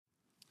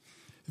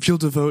If you'll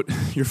devote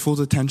your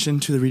full attention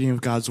to the reading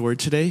of God's word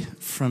today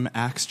from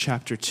Acts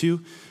chapter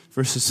 2,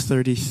 verses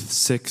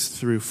 36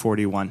 through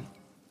 41.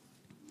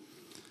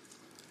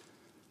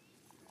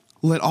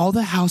 Let all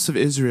the house of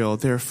Israel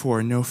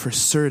therefore know for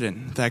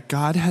certain that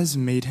God has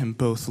made him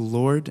both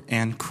Lord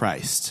and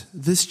Christ,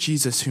 this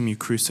Jesus whom you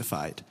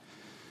crucified.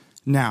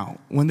 Now,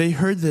 when they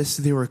heard this,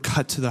 they were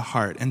cut to the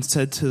heart and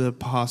said to the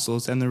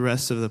apostles and the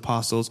rest of the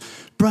apostles,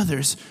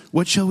 "Brothers,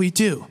 what shall we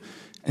do?"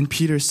 And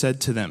Peter said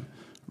to them,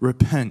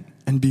 "Repent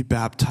and be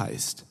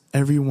baptized,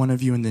 every one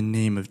of you in the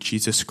name of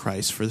Jesus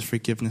Christ for the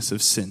forgiveness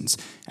of sins,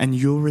 and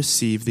you'll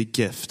receive the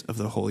gift of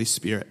the Holy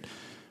Spirit.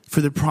 For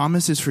the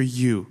promise is for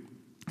you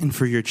and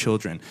for your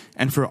children,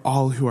 and for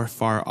all who are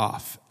far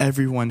off,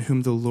 everyone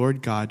whom the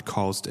Lord God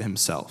calls to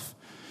himself."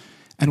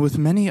 And with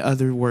many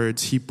other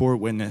words he bore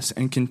witness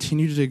and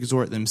continued to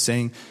exhort them,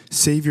 saying,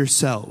 "Save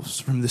yourselves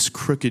from this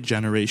crooked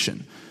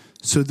generation."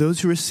 So those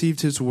who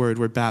received his word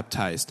were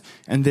baptized,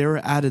 and there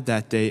were added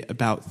that day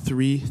about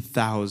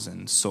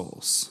 3,000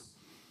 souls.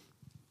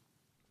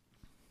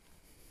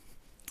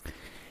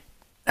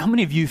 How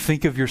many of you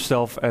think of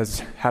yourself as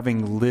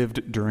having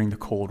lived during the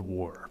Cold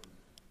War?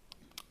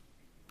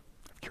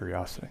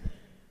 Curiosity.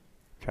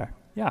 Okay.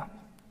 Yeah.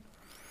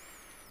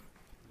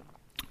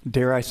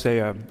 Dare I say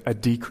a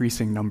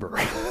decreasing number.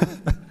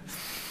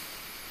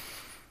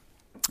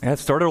 Yeah, it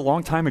started a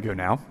long time ago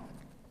now.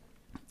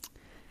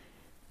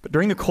 But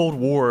during the Cold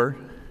War,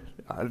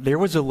 there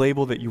was a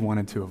label that you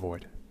wanted to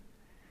avoid,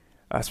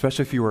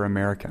 especially if you were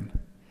American.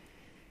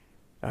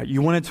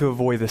 You wanted to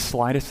avoid the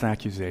slightest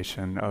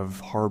accusation of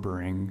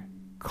harboring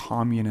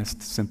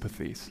communist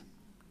sympathies,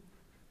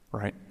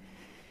 right?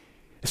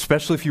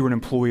 Especially if you were an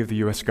employee of the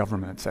U.S.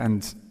 government.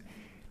 And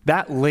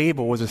that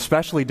label was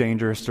especially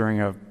dangerous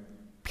during a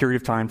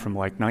period of time from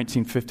like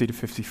 1950 to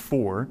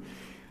 54,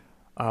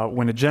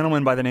 when a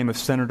gentleman by the name of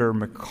Senator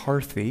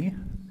McCarthy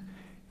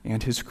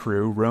and his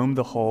crew roamed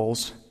the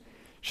halls,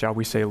 shall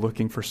we say,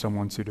 looking for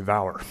someone to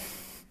devour.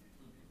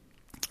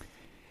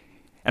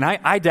 And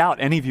I doubt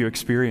any of you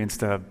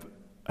experienced an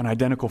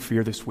identical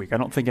fear this week. I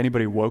don't think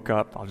anybody woke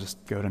up, I'll just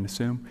go ahead and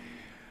assume,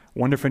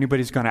 wonder if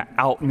anybody's going to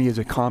out me as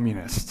a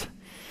communist.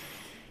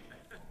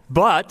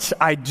 But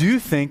I do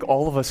think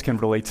all of us can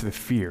relate to the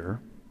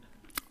fear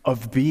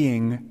of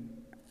being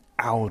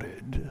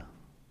outed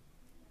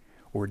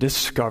or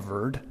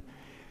discovered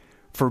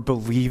for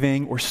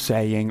believing or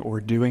saying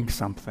or doing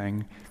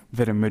something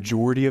that a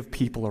majority of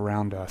people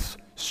around us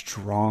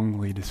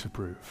strongly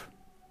disapprove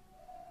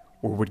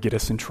or would get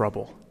us in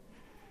trouble.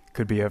 It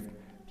could be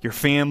your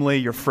family,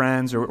 your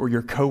friends, or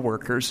your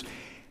coworkers.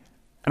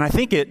 And I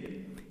think it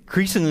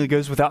increasingly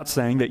goes without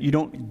saying that you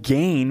don't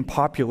gain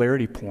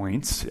popularity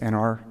points in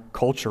our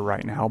culture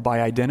right now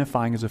by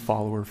identifying as a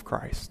follower of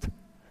Christ.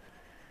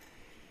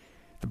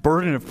 The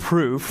burden of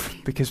proof,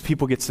 because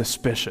people get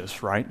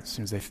suspicious, right? As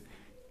soon as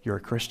you're a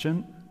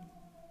Christian?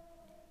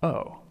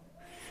 Oh.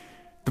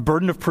 The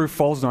burden of proof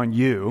falls on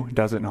you,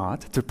 does it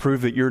not, to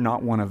prove that you're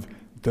not one of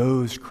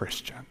those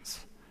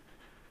Christians,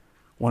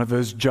 one of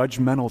those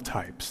judgmental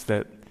types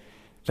that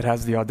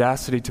has the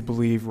audacity to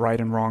believe right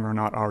and wrong are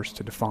not ours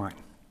to define.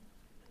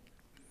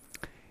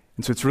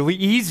 And so it's really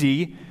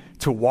easy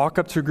to walk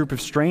up to a group of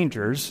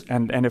strangers,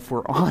 and if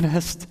we're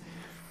honest,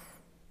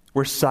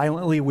 we're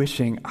silently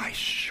wishing, I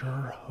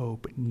sure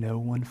hope no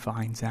one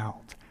finds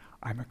out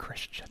I'm a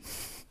Christian.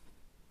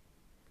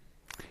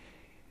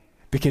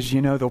 Because,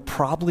 they'll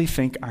probably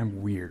think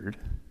I'm weird,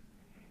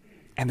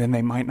 and then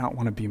they might not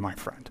want to be my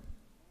friend.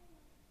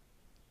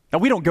 Now,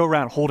 we don't go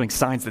around holding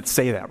signs that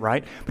say that,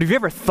 right? But have you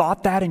ever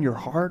thought that in your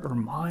heart or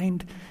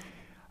mind?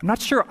 I'm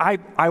not sure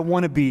I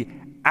want to be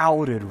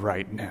outed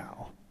right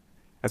now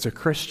as a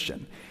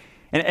Christian.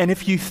 And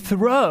if you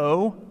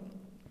throw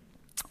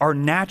our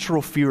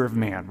natural fear of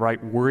man,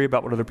 right, worry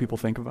about what other people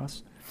think of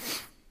us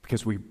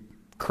because we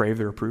crave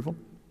their approval,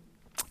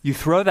 you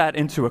throw that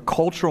into a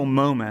cultural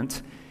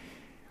moment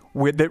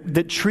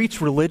that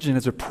treats religion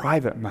as a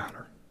private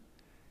matter,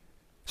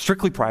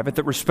 strictly private,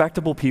 that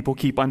respectable people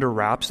keep under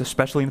wraps,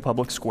 especially in the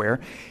public square.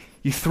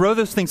 You throw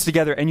those things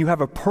together and you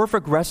have a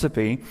perfect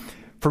recipe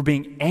for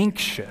being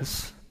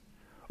anxious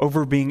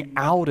over being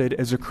outed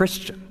as a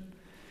Christian.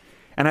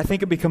 And I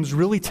think it becomes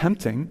really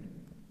tempting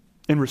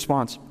in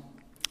response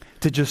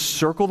to just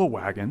circle the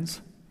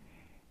wagons,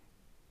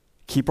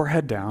 keep our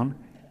head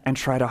down, and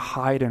try to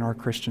hide in our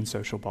Christian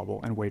social bubble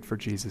and wait for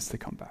Jesus to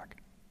come back.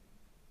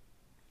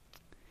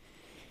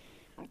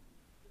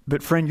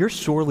 But friend, you're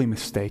sorely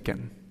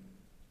mistaken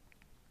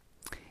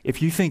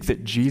if you think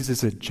that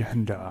Jesus'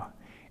 agenda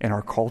in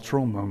our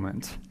cultural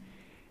moment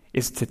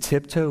is to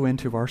tiptoe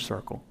into our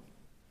circle,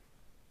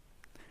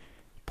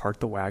 park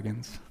the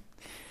wagons,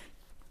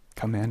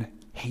 come in,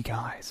 hey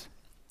guys,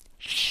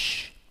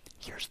 shh,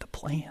 here's the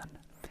plan.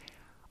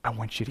 I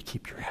want you to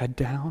keep your head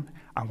down.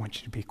 I want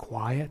you to be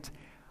quiet.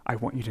 I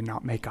want you to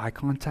not make eye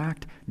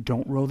contact.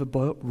 Don't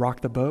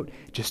rock the boat.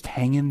 Just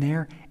hang in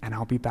there, and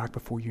I'll be back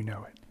before you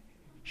know it.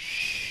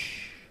 Shh.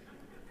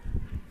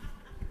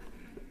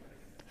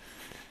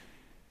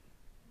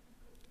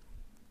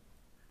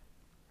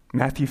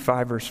 Matthew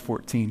 5, verse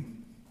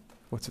 14.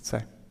 What's it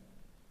say?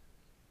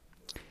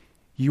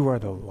 You are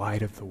the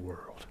light of the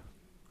world.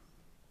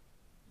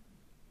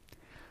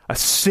 A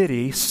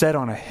city set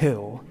on a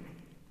hill,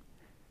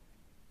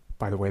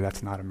 by the way,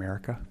 that's not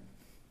America,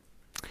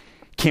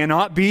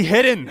 cannot be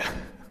hidden.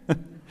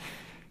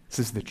 This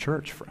is the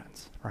church,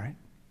 friends, right?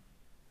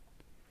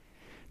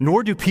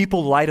 Nor do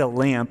people light a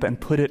lamp and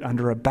put it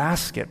under a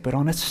basket, but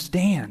on a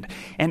stand,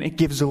 and it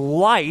gives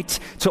light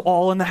to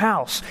all in the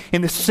house.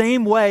 In the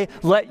same way,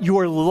 let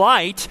your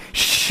light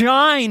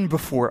shine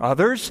before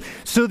others,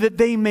 so that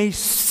they may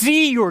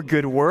see your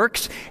good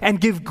works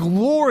and give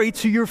glory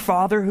to your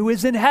Father who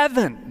is in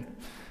heaven.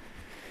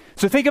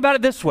 So think about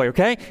it this way,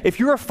 okay? If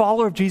you're a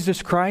follower of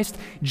Jesus Christ,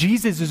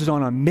 Jesus is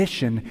on a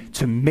mission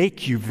to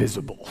make you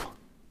visible.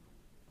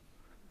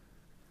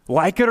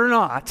 Like it or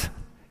not,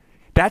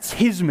 that's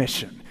his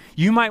mission.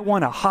 You might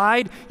want to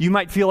hide. You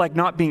might feel like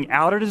not being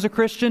outed as a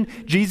Christian.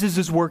 Jesus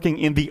is working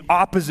in the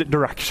opposite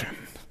direction.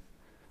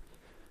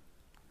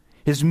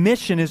 His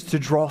mission is to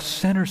draw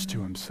sinners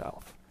to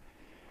himself.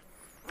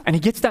 And he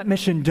gets that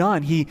mission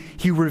done. He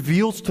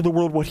reveals to the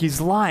world what he's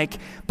like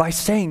by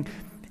saying,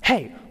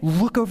 hey,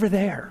 look over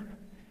there.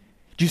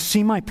 Do you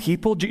see my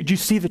people? Do you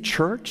see the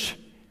church?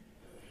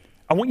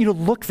 I want you to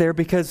look there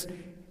because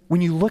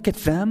when you look at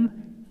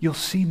them, you'll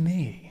see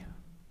me.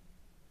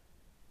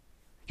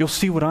 You'll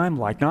see what I'm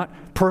like,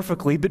 not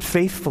perfectly, but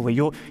faithfully.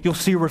 You'll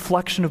see a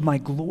reflection of my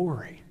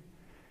glory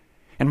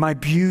and my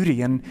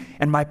beauty and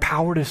my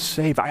power to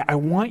save. I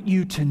want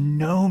you to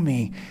know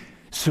me,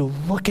 so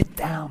look at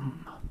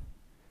them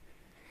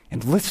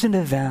and listen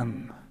to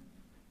them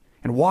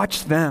and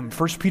watch them.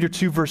 1 Peter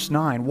 2, verse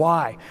 9.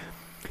 Why?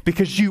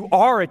 Because you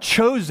are a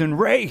chosen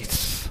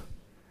race,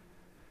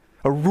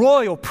 a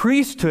royal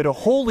priesthood, a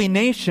holy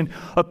nation,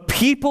 a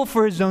people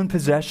for his own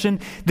possession,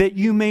 that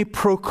you may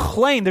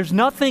proclaim. There's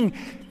nothing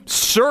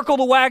circle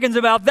the wagons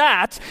about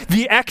that.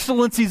 The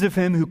excellencies of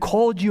him who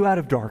called you out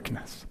of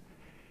darkness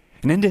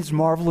and into his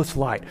marvelous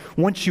light.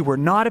 Once you were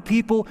not a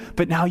people,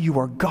 but now you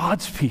are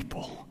God's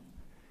people.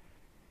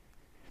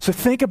 So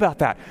think about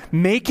that.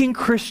 Making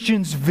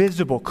Christians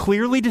visible,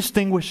 clearly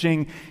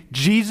distinguishing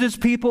Jesus'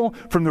 people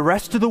from the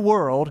rest of the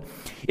world,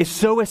 is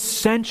so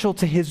essential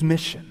to his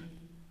mission.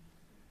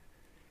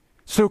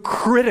 So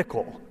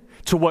critical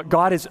to what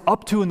God is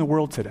up to in the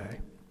world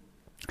today,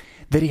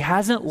 that he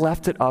hasn't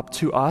left it up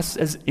to us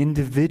as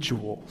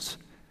individuals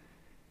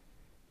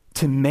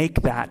to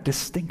make that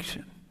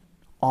distinction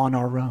on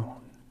our own.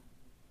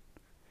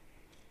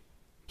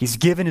 He's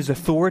given his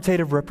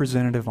authoritative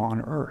representative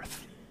on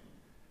earth,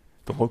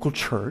 the local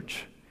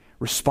church,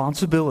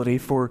 responsibility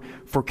for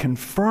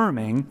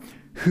confirming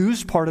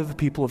who's part of the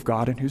people of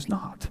God and who's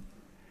not.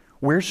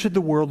 Where should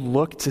the world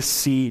look to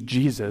see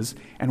Jesus,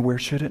 and where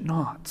should it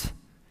not?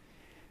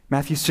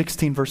 Matthew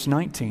 16, verse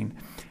 19.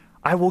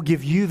 I will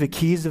give you the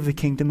keys of the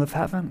kingdom of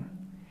heaven.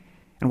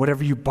 And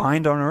whatever you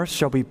bind on earth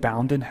shall be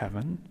bound in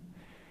heaven.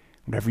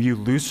 Whatever you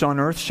loose on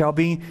earth shall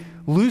be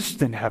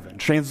loosed in heaven.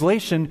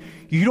 Translation,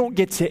 you don't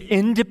get to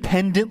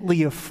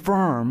independently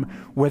affirm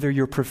whether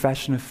your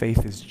profession of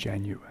faith is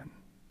genuine.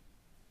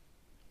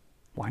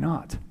 Why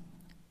not?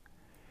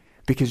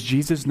 Because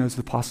Jesus knows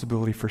the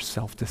possibility for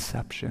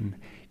self-deception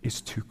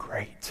is too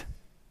great.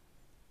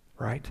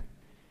 Right?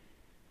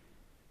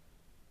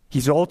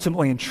 He's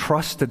ultimately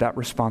entrusted that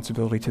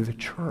responsibility to the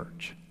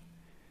church.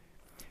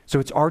 So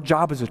it's our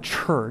job as a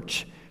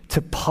church to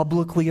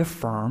publicly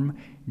affirm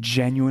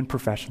genuine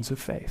professions of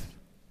faith.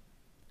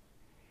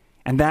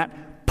 And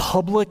that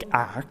public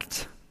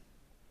act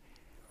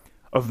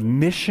of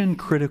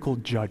mission-critical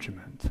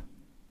judgment,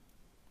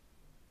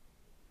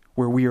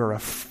 where we are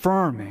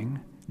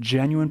affirming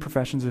genuine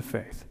professions of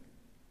faith,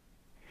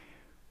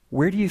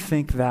 where do you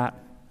think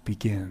that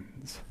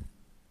begins?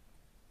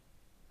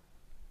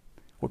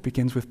 What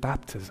begins with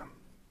baptism?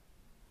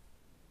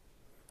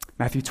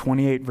 Matthew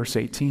 28, verse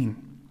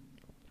 18.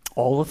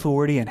 All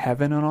authority in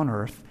heaven and on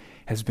earth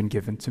has been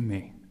given to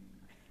me.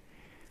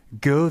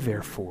 Go,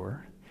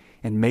 therefore,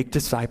 and make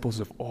disciples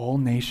of all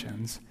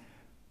nations,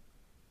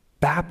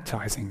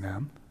 baptizing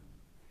them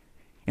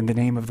in the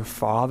name of the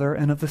Father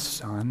and of the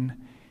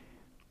Son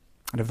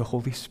and of the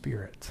Holy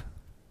Spirit.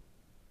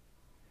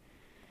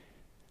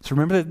 So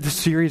remember the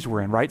series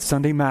we're in, right?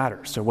 Sunday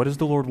Matters. So what does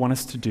the Lord want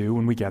us to do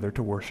when we gather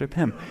to worship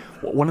him?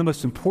 One of the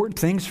most important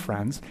things,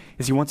 friends,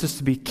 is he wants us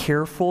to be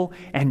careful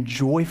and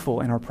joyful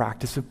in our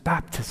practice of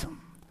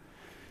baptism.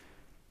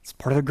 It's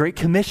part of the Great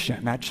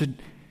Commission. That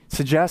should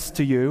suggest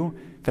to you,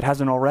 if it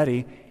hasn't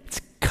already,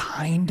 it's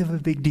kind of a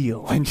big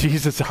deal in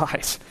Jesus'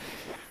 eyes.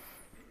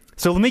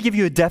 So let me give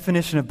you a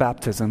definition of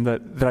baptism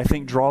that I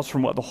think draws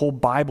from what the whole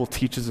Bible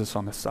teaches us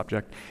on this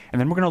subject. And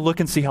then we're going to look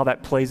and see how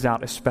that plays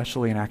out,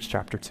 especially in Acts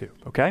chapter 2,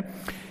 okay?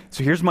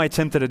 So here's my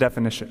attempt at a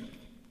definition.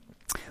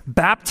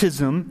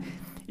 Baptism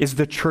is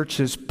the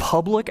church's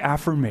public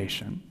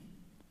affirmation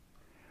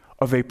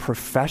of a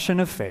profession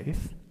of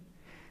faith,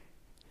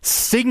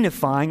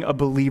 signifying a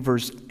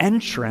believer's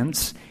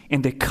entrance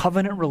into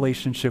covenant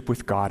relationship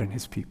with God and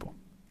his people.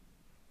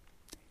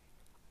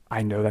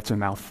 I know that's a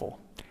mouthful.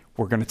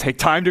 We're going to take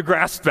time to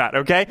grasp that,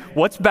 okay?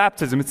 What's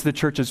baptism? It's the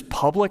church's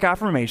public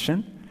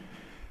affirmation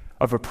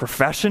of a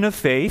profession of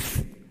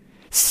faith,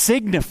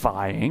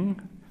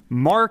 signifying,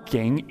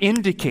 marking,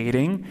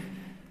 indicating,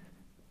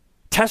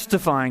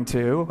 testifying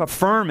to,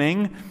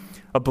 affirming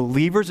a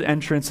believer's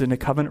entrance into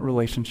covenant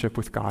relationship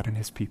with God and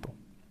his people.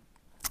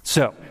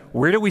 So,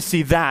 where do we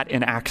see that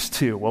in Acts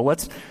 2? Well,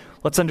 let's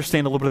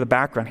understand a little bit of the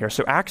background here.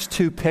 So Acts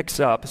 2 picks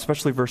up,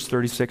 especially verse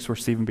 36 where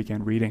Stephen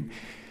began reading,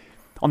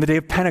 on the day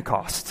of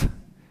Pentecost,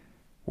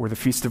 or the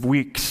Feast of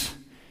Weeks.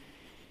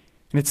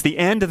 And it's the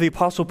end of the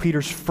Apostle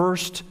Peter's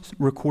first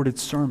recorded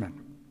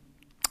sermon.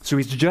 So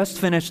he's just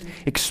finished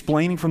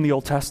explaining from the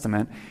Old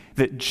Testament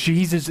that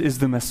Jesus is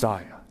the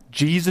Messiah.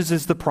 Jesus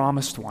is the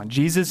promised one.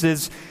 Jesus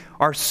is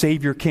our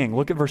Savior King.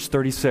 Look at verse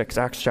 36,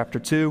 Acts chapter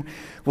 2.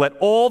 Let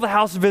all the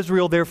house of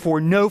Israel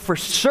therefore know for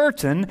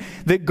certain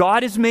that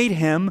God has made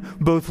him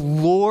both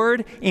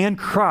Lord and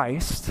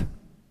Christ.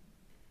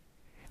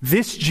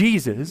 This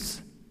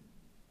Jesus,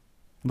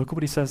 look at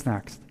what he says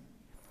next,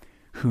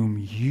 whom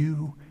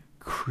you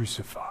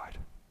crucified.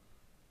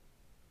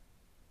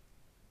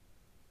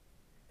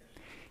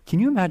 Can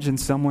you imagine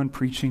someone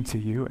preaching to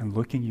you and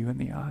looking you in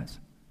the eyes,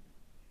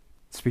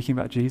 speaking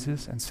about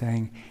Jesus and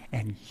saying,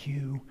 and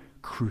you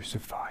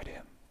crucified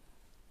him.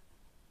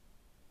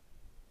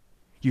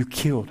 You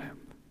killed him.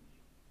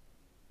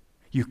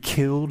 You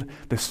killed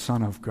the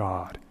Son of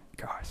God,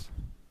 guys.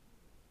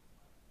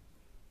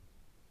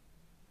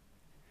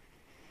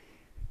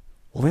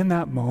 Well, in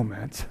that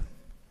moment,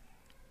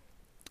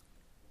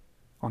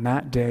 on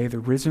that day, the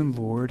risen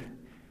Lord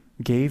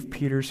gave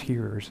Peter's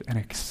hearers an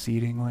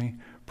exceedingly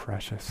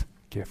precious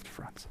gift,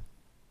 friends.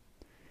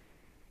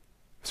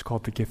 It's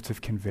called the gift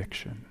of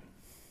conviction.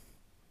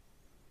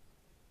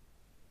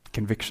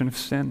 Conviction of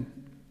sin.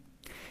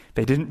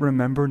 They didn't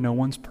remember no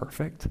one's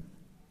perfect.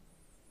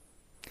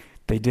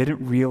 They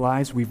didn't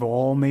realize we've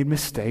all made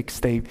mistakes.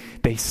 They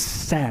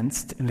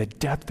sensed in the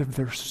depth of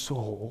their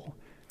soul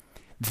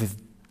the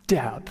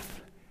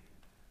depth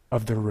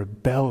of their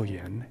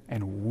rebellion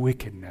and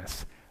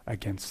wickedness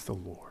against the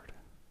Lord.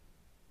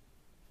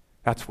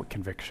 That's what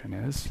conviction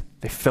is.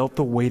 They felt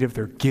the weight of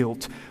their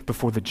guilt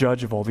before the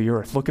judge of all the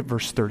earth. Look at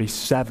verse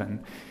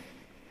 37.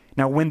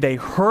 Now, when they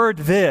heard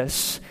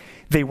this,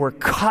 they were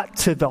cut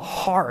to the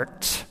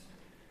heart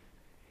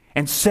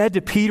and said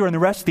to Peter and the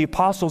rest of the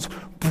apostles,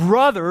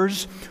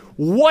 brothers,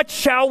 what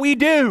shall we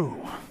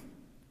do?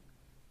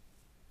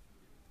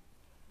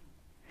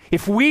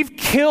 If we've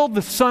killed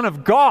the Son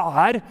of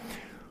God,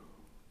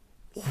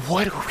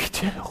 what do we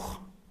do?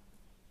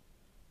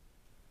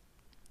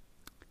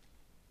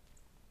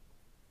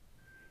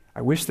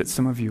 I wish that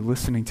some of you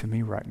listening to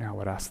me right now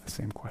would ask the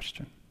same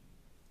question.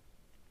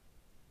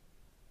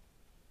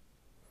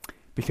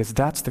 Because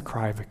that's the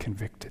cry of a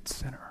convicted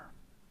sinner.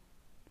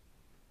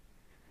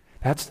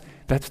 That's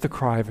the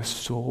cry of a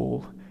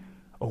soul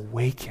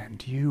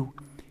awakened. You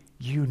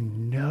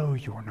know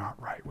you're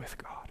not right with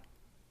God.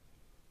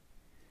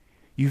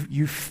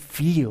 You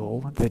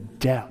feel the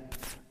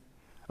depth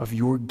of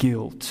your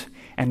guilt,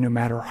 and no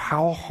matter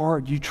how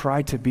hard you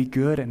try to be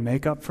good and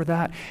make up for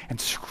that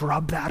and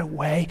scrub that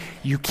away,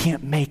 you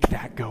can't make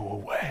that go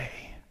away.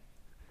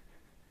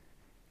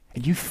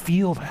 And you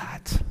feel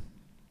that.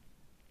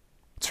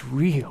 It's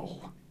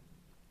real.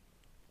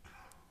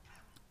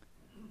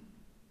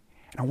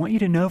 And I want you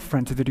to know,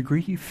 friend, to the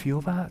degree you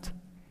feel that,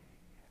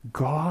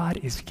 God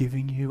is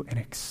giving you an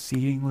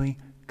exceedingly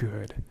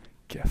good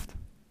gift.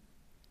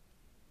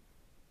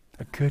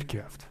 A good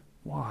gift.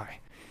 Why?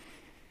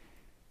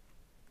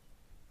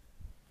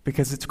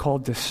 Because it's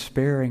called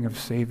despairing of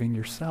saving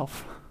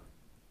yourself.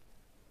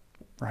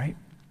 Right?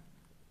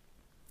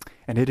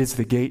 And it is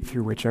the gate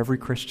through which every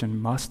Christian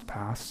must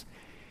pass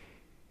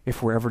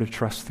if we're ever to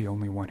trust the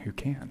only one who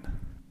can.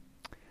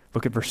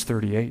 Look at verse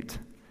 38.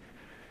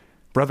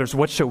 Brothers,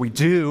 what shall we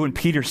do? And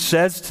Peter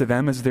says to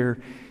them as they're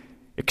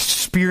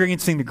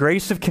experiencing the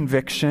grace of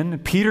conviction,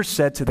 Peter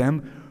said to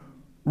them,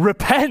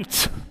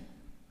 repent.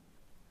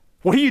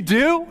 What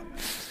do?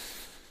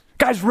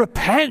 Guys,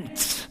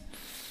 repent.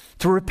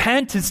 To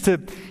repent is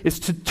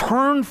to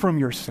turn from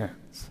your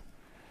sins,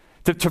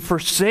 to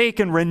forsake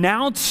and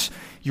renounce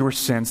your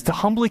sins, to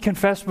humbly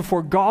confess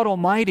before God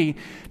Almighty,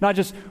 not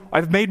just,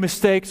 I've made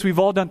mistakes, we've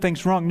all done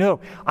things wrong. No,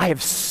 I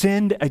have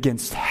sinned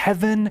against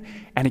heaven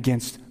and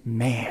against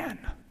man.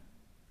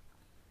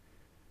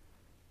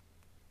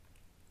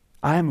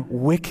 I am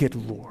wicked,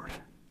 Lord.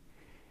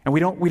 And we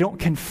don't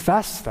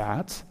confess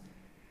that.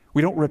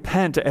 We don't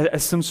repent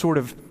as some sort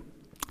of,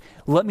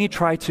 let me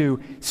try to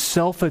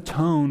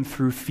self-atone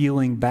through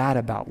feeling bad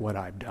about what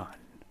I've done.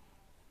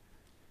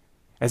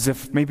 As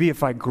if maybe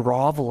if I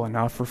grovel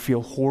enough or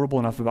feel horrible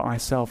enough about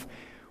myself,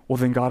 well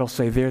then God will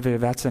say, there,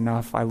 that's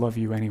enough, I love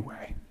you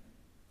anyway.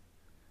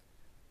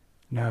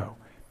 No.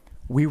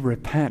 We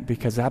repent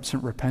because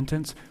absent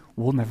repentance,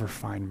 we'll never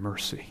find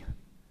mercy.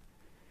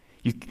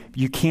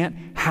 You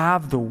can't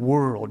have the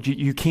world.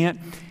 You can't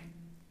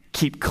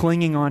keep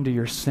clinging on to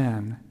your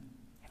sin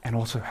and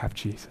also have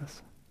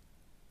Jesus.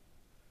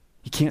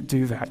 You can't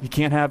do that. You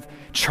can't have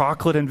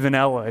chocolate and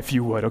vanilla, if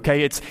you would,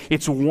 okay?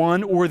 It's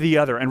one or the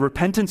other. And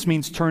repentance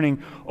means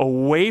turning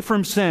away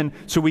from sin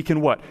so we can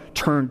what?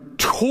 Turn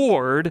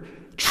toward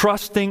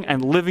trusting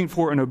and living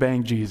for and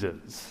obeying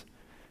Jesus.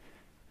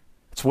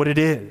 That's what it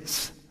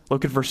is.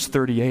 Look at verse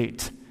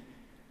 38.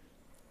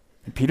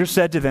 And Peter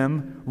said to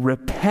them,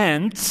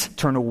 repent,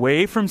 turn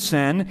away from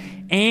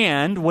sin,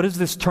 and what does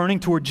this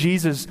turning toward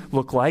Jesus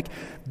look like?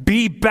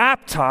 Be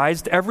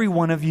baptized, every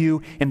one of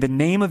you, in the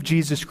name of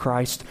Jesus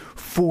Christ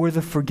for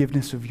the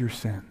forgiveness of your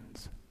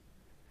sins.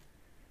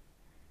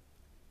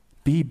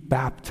 Be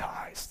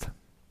baptized.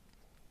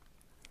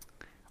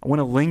 I want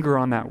to linger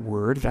on that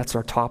word. That's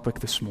our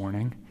topic this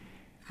morning.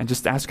 And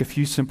just ask a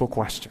few simple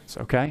questions,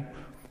 okay?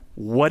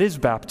 What is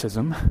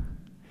baptism?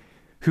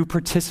 Who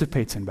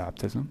participates in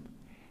baptism?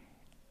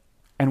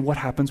 And what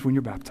happens when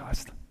you're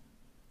baptized?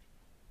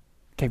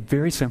 Okay,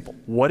 very simple.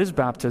 What is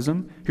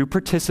baptism? Who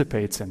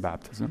participates in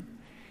baptism?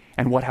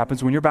 And what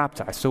happens when you're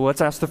baptized? So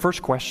let's ask the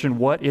first question,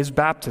 what is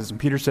baptism?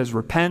 Peter says,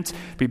 repent,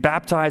 be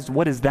baptized.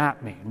 What does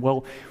that mean?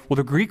 Well,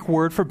 the Greek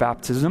word for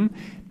baptism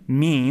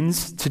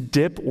means to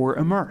dip or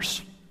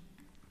immerse.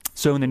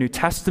 So in the New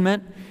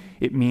Testament,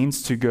 it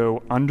means to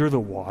go under the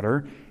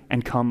water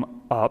and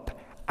come up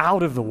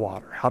out of the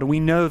water. How do we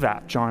know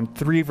that? John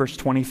 3, verse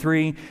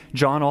 23,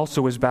 John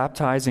also was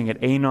baptizing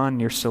at Aenon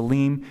near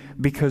Salim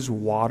because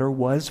water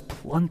was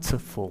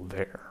plentiful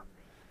there.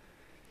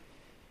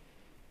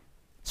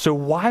 So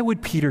why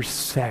would Peter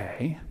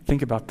say,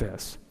 think about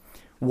this,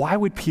 why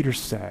would Peter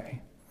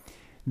say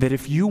that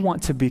if you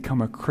want to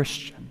become a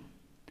Christian,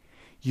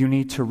 you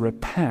need to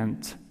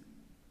repent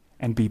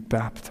and be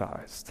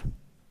baptized?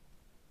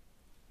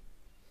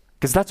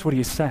 Because that's what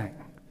he's saying.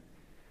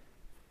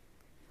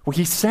 Well,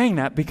 he's saying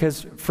that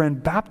because,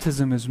 friend,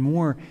 baptism is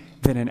more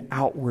than an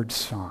outward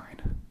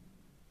sign.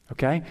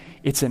 Okay?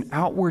 It's an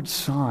outward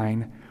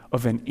sign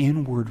of an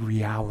inward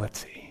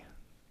reality.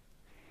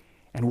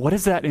 And what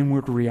is that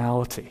inward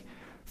reality?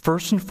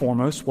 First and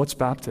foremost, what's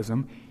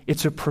baptism?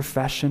 It's a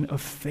profession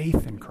of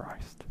faith in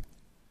Christ.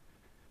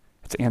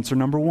 That's answer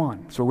number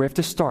one. So we have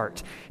to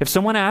start. If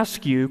someone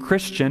asks you,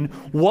 Christian,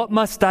 what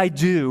must I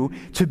do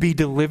to be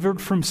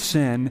delivered from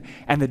sin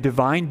and the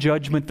divine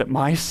judgment that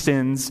my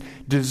sins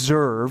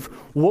deserve,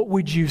 what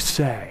would you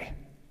say?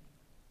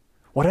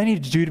 What do I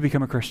need to do to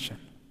become a Christian?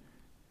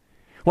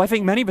 Well, I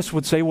think many of us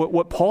would say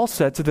what Paul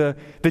said to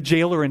the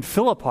jailer in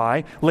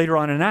Philippi later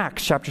on in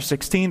Acts chapter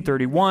 16,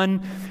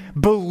 31,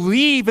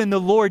 believe in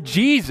the Lord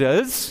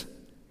Jesus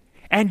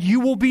and you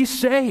will be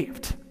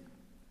saved.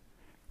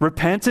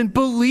 Repent and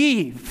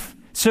believe.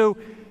 So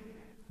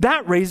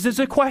that raises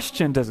a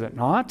question, does it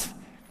not?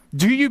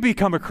 Do you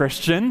become a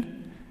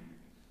Christian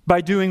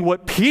by doing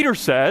what Peter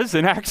says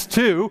in Acts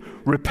 2,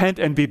 repent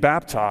and be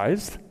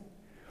baptized,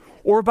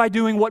 or by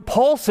doing what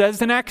Paul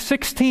says in Acts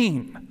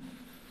 16,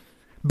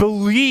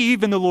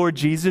 believe in the Lord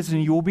Jesus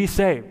and you will be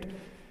saved?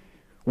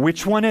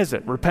 Which one is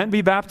it? Repent,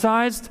 be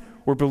baptized,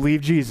 or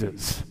believe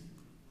Jesus?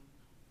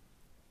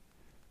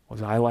 Well,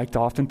 as I like to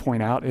often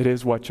point out, it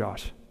is what,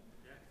 Josh?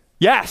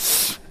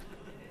 Yes!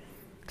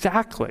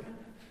 Exactly.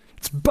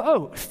 It's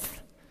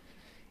both.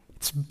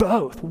 It's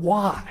both.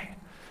 Why?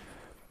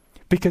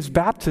 Because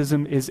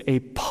baptism is a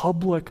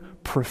public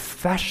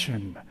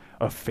profession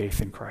of faith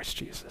in Christ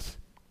Jesus.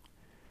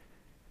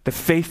 The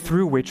faith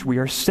through which we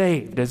are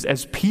saved.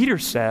 As Peter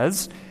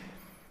says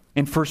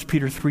in 1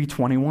 Peter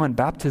 3:21,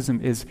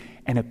 baptism is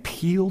an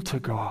appeal to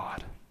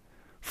God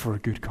for a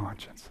good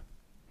conscience.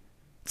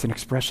 It's an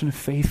expression of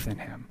faith in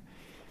Him.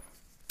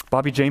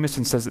 Bobby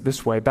Jamieson says it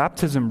this way,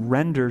 baptism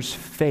renders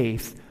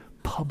faith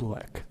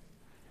public.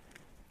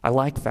 I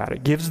like that.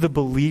 It gives the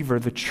believer,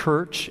 the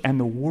church, and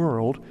the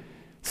world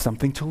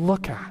something to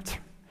look at.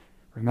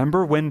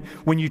 Remember, when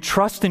you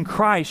trust in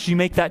Christ, you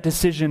make that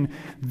decision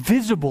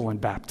visible in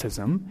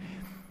baptism.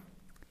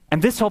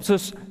 And this helps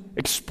us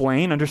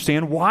explain,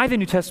 understand why the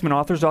New Testament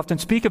authors often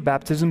speak of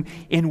baptism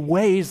in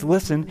ways,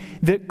 listen,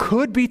 that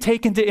could be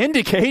taken to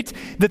indicate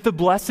that the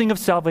blessing of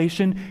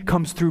salvation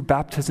comes through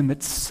baptism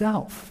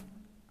itself.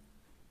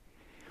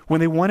 When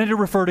they wanted to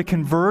refer to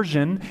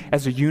conversion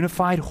as a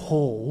unified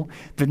whole,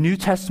 the New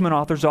Testament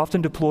authors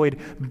often deployed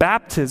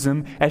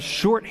baptism as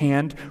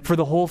shorthand for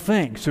the whole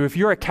thing. So if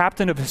you're a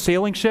captain of a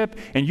sailing ship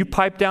and you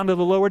pipe down to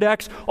the lower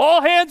decks,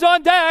 all hands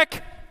on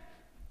deck!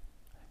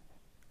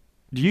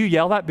 Do you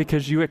yell that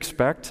because you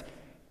expect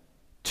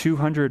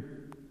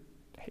 200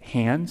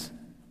 hands,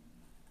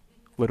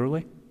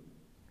 literally,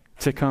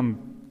 to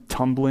come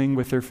tumbling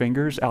with their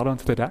fingers out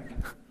onto the deck?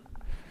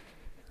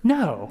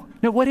 No,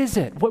 what is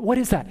it? What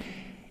is that?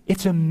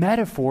 It's a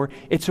metaphor.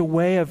 It's a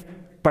way of,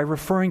 by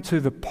referring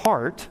to the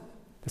part,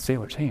 the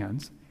sailor's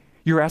hands,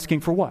 you're asking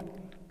for what?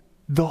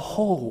 The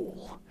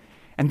whole.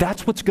 And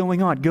that's what's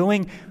going on.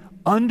 Going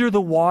under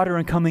the water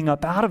and coming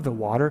up out of the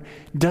water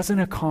doesn't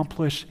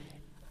accomplish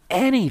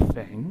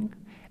anything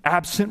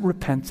absent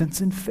repentance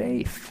and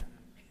faith.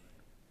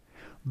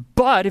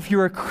 But if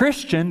you're a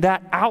Christian,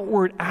 that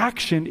outward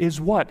action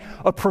is what?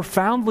 A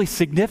profoundly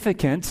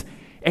significant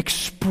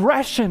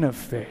expression of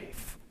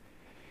faith.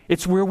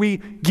 It's where we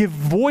give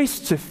voice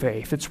to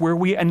faith. It's where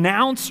we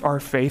announce our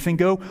faith and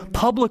go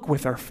public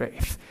with our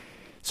faith.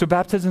 So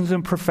baptism is a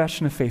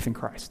profession of faith in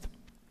Christ.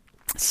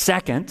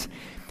 Second,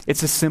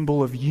 it's a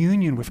symbol of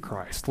union with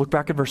Christ. Look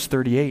back at verse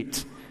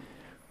 38.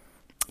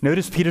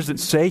 Notice Peter doesn't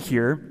say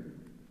here,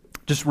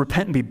 just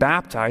repent and be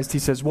baptized. He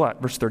says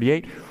what? Verse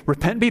 38,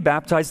 repent and be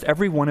baptized,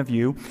 every one of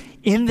you,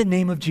 in the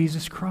name of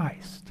Jesus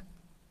Christ.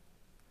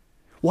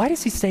 Why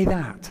does he say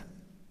that?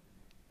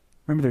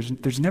 Remember,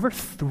 there's never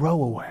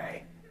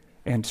throwaway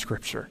in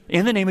Scripture.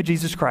 In the name of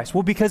Jesus Christ.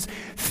 Well, because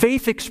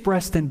faith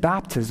expressed in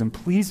baptism,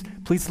 please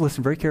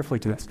listen very carefully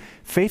to this.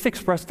 Faith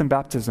expressed in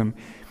baptism,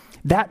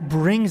 that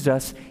brings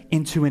us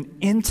into an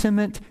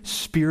intimate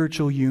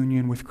spiritual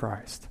union with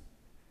Christ.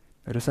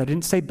 Notice I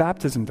didn't say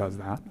baptism does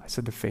that. I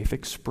said the faith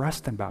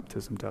expressed in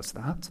baptism does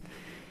that.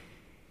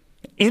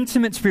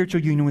 Intimate spiritual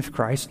union with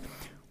Christ,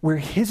 where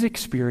his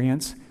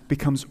experience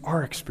becomes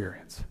our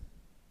experience.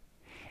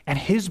 And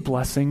his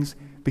blessings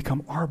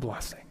become our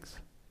blessings.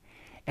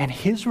 And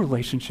his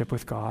relationship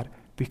with God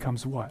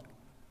becomes what?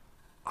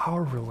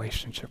 Our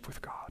relationship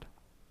with God.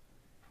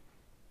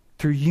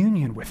 Through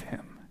union with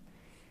him,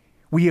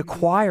 we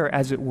acquire,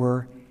 as it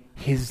were,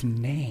 his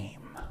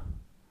name,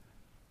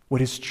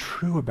 what is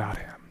true about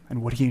him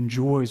and what he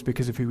enjoys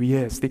because of who he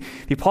is. The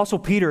Apostle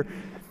Peter,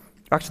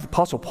 actually the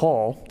Apostle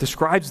Paul,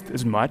 describes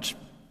as much.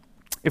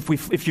 If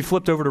you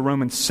flipped over to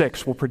Romans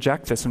 6, we'll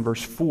project this in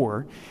verse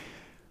 4.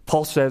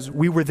 Paul says,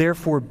 we were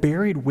therefore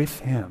buried with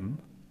him,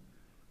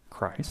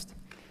 Christ,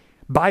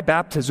 by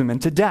baptism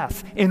into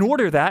death, in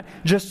order that,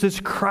 just as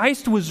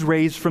Christ was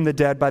raised from the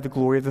dead by the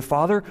glory of the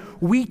Father,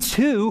 we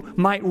too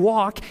might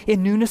walk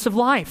in newness of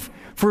life.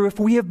 For if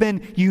we have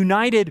been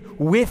united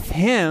with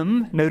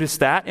him, notice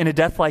that, in a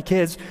death like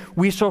his,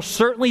 we shall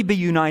certainly be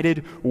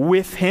united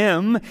with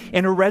him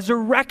in a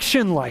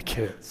resurrection like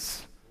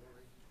his.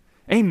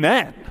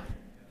 Amen.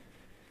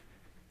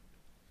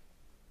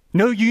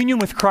 No union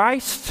with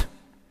Christ,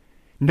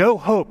 no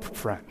hope,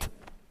 friend.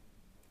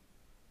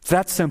 It's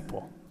that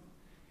simple.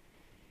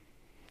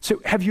 So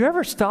have you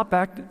ever stopped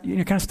back,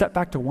 kind of stepped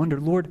back to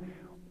wonder, Lord,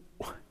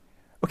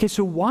 okay,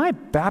 so why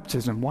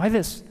baptism? Why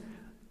this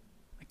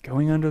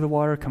going under the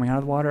water, coming out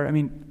of the water? I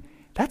mean,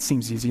 that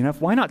seems easy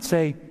enough. Why not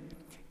say,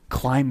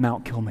 climb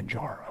Mount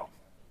Kilimanjaro?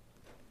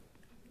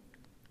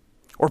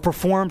 Or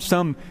perform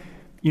some,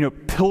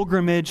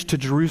 pilgrimage to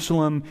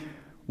Jerusalem,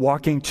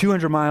 walking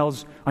 200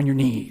 miles on your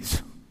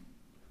knees?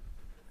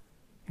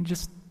 And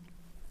just,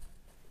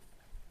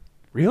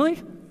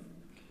 really?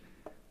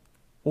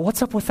 Well,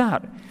 what's up with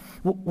that?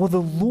 Well,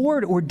 the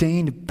Lord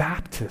ordained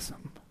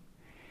baptism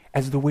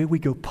as the way we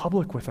go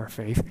public with our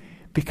faith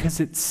because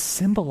it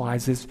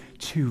symbolizes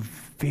two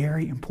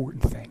very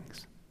important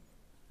things.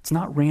 It's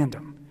not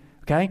random,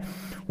 okay?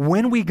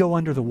 When we go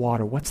under the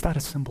water, what's that a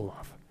symbol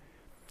of?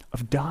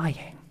 Of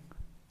dying.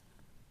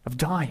 Of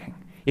dying.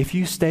 If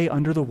you stay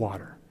under the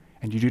water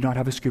and you do not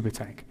have a scuba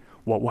tank,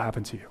 what will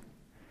happen to you?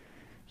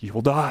 You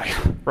will die,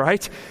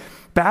 right?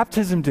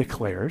 Baptism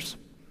declares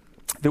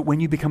that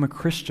when you become a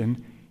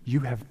Christian,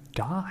 you have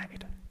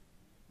died.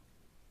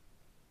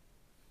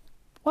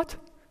 What?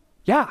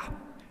 Yeah.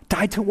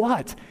 Died to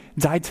what?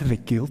 Died to the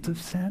guilt of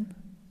sin?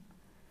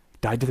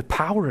 Died to the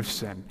power of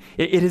sin.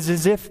 It is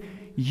as if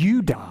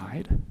you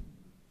died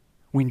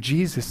when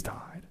Jesus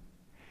died,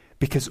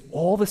 because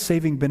all the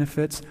saving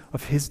benefits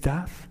of his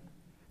death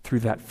through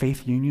that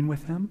faith union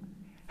with him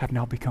have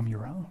now become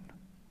your own.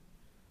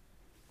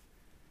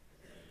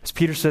 As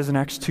Peter says in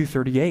Acts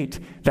 2:38,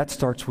 that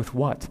starts with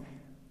what?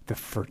 The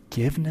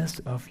forgiveness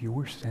of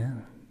your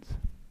sins.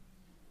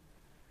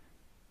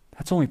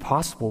 That's only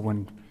possible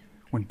when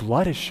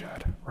blood is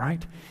shed,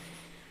 right?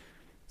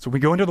 So we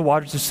go into the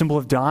water, it's a symbol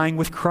of dying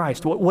with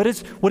Christ. What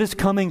is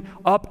coming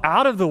up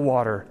out of the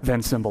water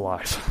then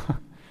symbolize?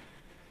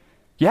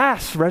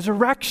 Yes,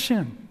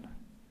 resurrection.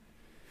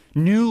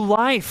 New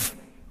life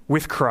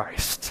with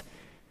Christ.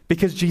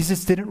 Because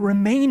Jesus didn't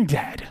remain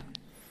dead.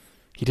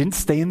 He didn't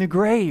stay in the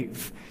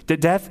grave.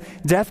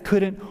 Death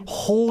couldn't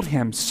hold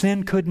him.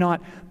 Sin could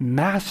not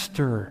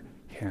master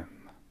him.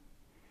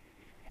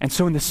 And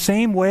so in the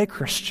same way,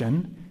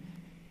 Christian,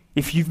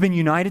 if you've been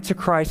united to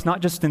Christ, not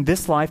just in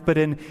this life, but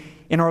in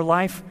our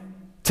life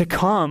to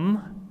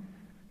come,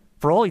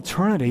 for all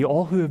eternity,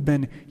 all who have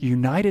been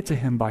united to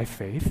him by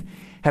faith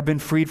have been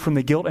freed from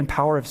the guilt and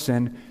power of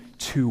sin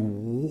to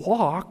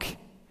walk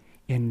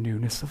in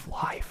newness of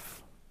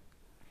life.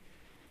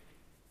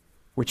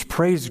 Which,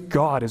 praise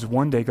God, is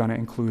one day going to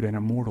include an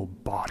immortal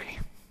body.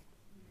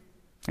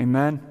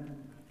 Amen?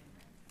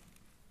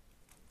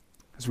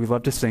 As we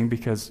love to sing,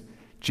 because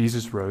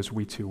Jesus rose,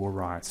 we too will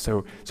rise.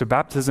 So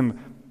baptism,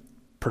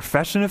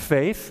 profession of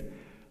faith,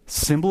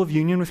 symbol of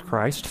union with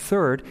Christ.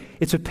 Third,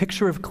 it's a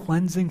picture of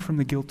cleansing from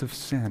the guilt of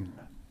sin.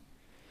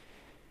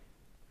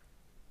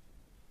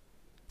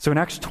 So in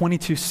Acts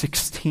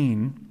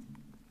 22:16,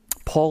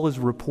 Paul is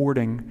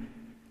reporting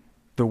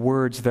the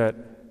words that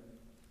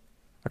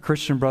a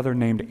Christian brother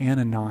named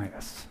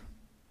Ananias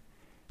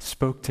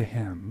spoke to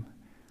him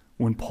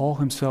when Paul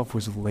himself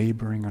was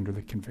laboring under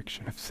the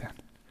conviction of sin.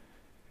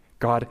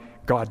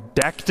 God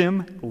decked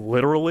him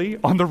literally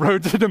on the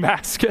road to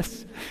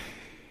Damascus.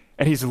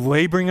 And he's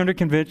laboring under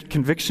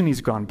conviction.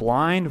 He's gone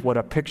blind. What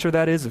a picture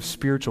that is of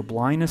spiritual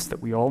blindness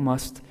that we all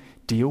must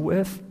deal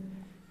with.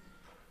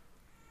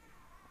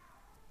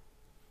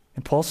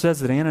 And Paul says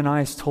that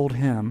Ananias told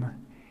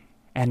him,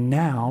 and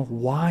now,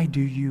 why do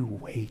you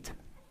wait?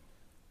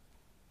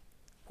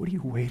 What are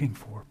you waiting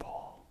for,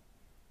 Paul?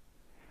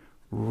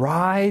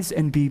 Rise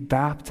and be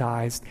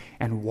baptized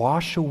and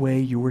wash away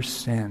your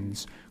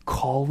sins,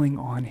 calling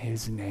on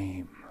his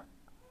name.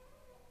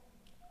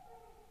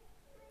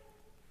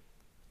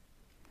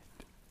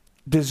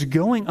 Does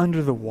going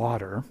under the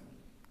water,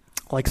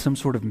 like some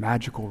sort of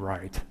magical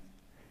rite,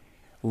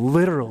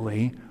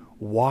 literally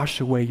wash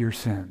away your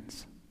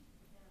sins?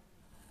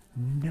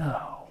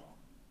 No.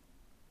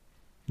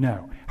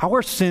 How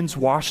are sins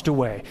washed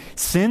away?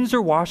 Sins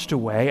are washed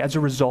away as a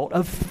result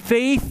of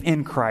faith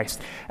in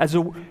Christ,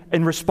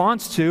 in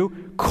response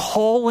to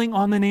calling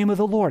on the name of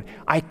the Lord.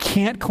 I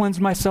can't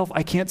cleanse myself.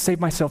 I can't save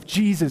myself.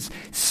 Jesus,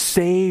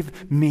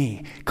 save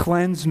me.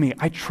 Cleanse me.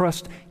 I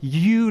trust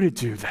you to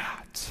do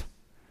that.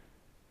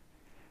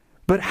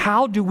 But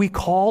how do we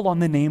call on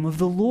the name of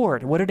the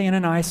Lord? What did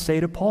Ananias say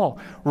to Paul?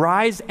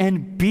 Rise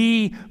and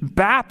be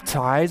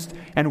baptized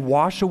and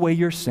wash away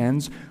your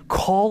sins,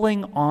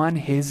 calling on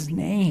his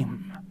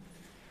name.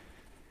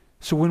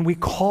 So when we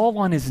call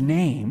on his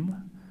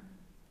name,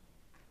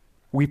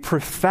 we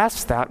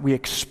profess that, we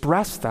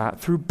express that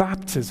through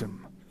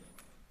baptism.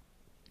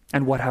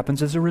 And what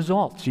happens as a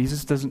result?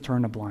 Jesus doesn't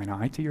turn a blind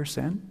eye to your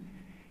sin.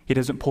 He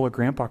doesn't pull a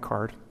grandpa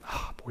card.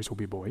 Boys will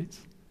be boys.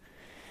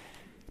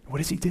 What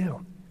does he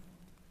do?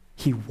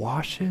 He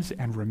washes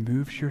and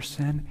removes your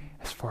sin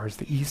as far as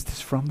the east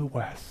is from the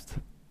west.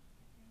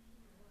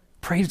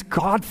 Praise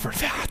God for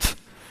that.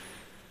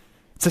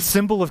 It's a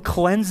symbol of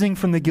cleansing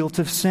from the guilt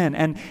of sin.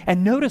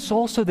 And notice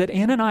also that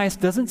Ananias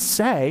doesn't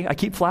say, I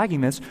keep flagging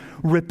this,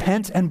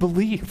 repent and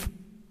believe.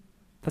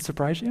 That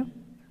surprise you?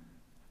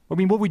 I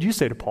mean, what would you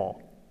say to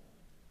Paul?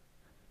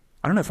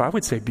 I don't know if I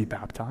would say be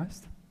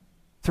baptized.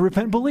 To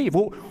repent and believe.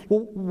 Well,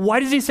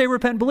 why does he say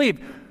repent and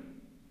believe?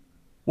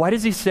 Why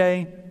does he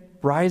say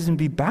rise and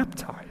be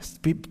baptized?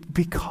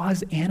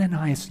 Because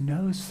Ananias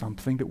knows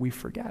something that we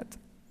forget.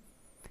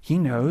 He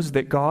knows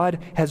that God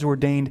has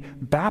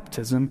ordained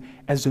baptism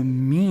as a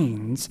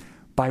means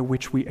by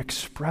which we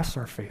express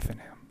our faith in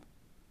him.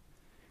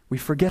 We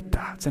forget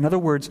that. In other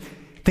words,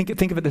 think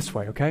of it this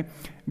way, okay?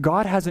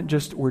 God hasn't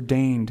just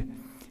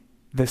ordained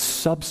the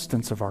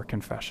substance of our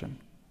confession.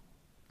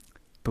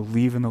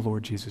 Believe in the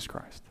Lord Jesus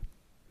Christ.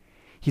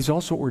 He's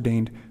also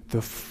ordained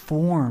the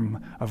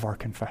form of our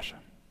confession.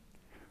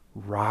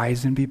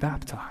 Rise and be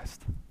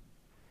baptized.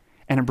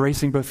 And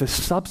embracing both the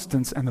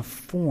substance and the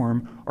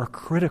form are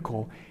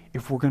critical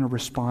if we're going to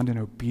respond in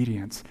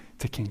obedience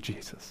to King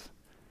Jesus.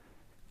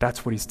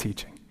 That's what he's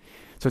teaching.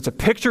 So it's a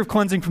picture of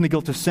cleansing from the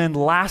guilt of sin.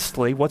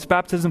 Lastly, what's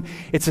baptism?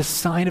 It's a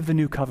sign of the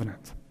new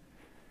covenant.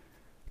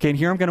 Okay, and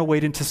here I'm going to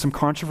wade into some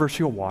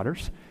controversial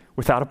waters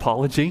without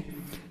apology.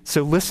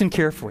 So listen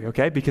carefully,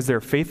 okay, because there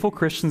are faithful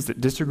Christians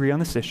that disagree on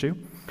this issue.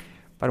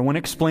 But I want to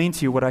explain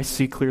to you what I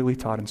see clearly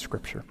taught in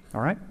Scripture,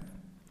 all right?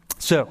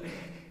 So,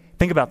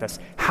 think about this.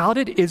 How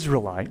did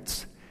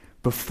Israelites,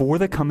 before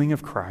the coming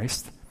of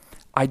Christ,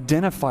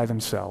 identify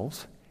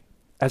themselves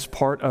as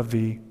part of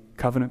the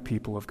covenant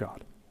people of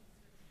God?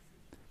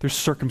 There's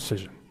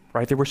circumcision,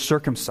 right? They were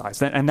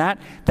circumcised. And that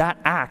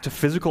act, a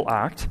physical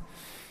act,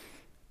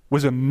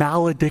 was a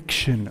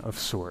malediction of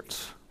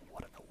sorts.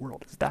 What in the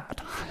world is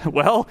that?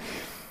 Well,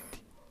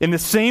 in the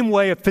same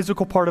way a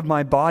physical part of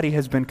my body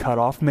has been cut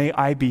off, may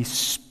I be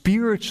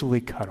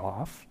spiritually cut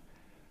off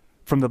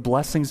from the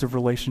blessings of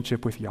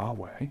relationship with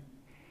Yahweh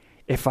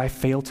if I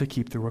fail to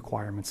keep the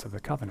requirements of the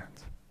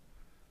covenant.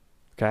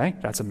 Okay?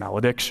 That's a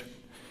malediction.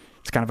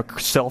 It's kind of a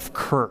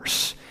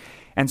self-curse.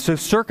 And so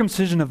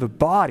circumcision of the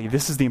body,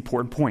 this is the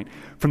important point,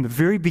 from the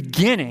very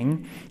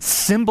beginning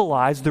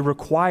symbolized the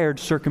required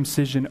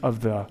circumcision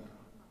of the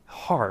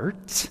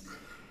heart,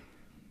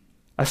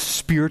 a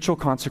spiritual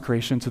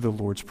consecration to the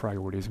Lord's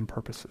priorities and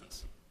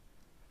purposes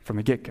from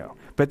the get-go.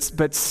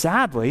 But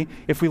sadly,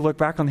 if we look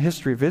back on the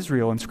history of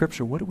Israel in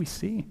Scripture, what do we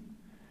see?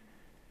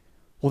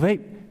 Well,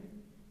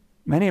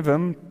 many of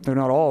them, they're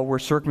not all, were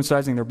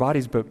circumcising their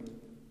bodies, but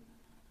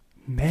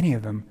many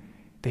of them,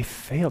 they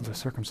failed to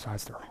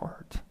circumcise their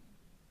heart.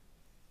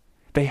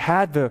 They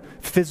had the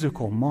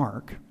physical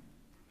mark,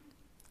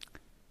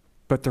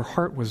 but their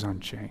heart was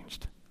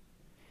unchanged.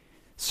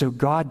 So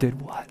God did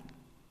what?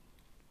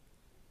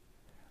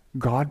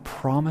 God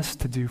promised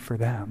to do for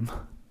them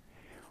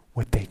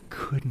what they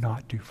could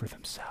not do for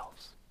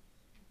themselves.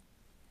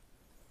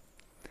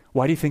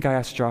 Why do you think I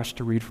asked Josh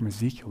to read from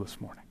Ezekiel this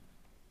morning?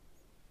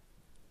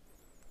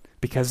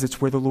 Because it's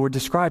where the Lord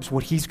describes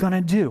what he's going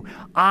to do.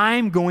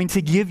 I'm going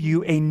to give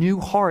you a new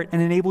heart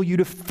and enable you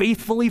to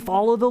faithfully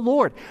follow the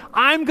Lord.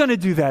 I'm going to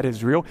do that,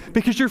 Israel,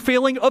 because you're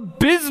failing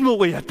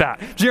abysmally at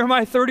that.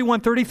 Jeremiah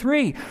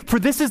 31:33. For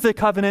this is the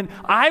covenant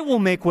I will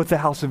make with the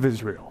house of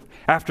Israel.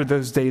 After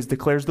those days,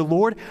 declares the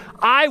Lord,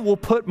 I will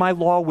put my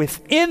law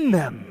within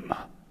them.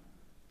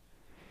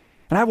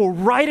 and I will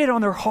write it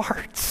on their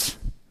hearts,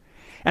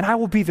 and I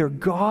will be their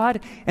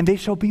God, and they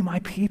shall be my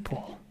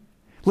people.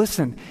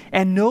 Listen,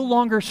 and no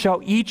longer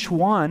shall each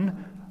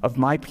one of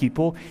my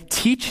people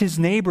teach his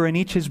neighbor and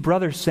each his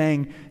brother,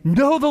 saying,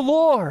 know the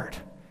Lord,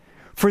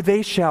 for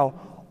they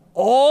shall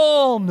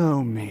all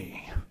know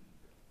me.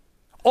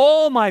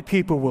 All my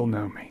people will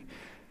know me.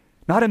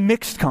 Not a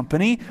mixed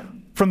company,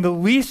 from the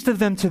least of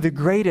them to the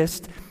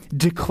greatest,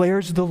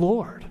 declares the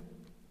Lord.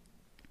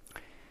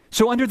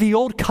 So under the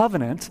old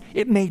covenant,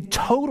 it made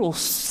total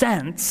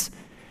sense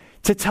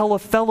to tell a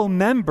fellow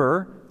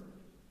member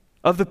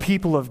of the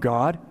people of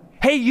God,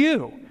 hey,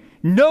 you,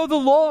 know the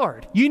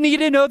Lord. You need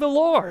to know the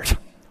Lord.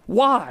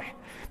 Why?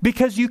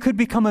 Because you could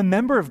become a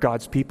member of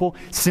God's people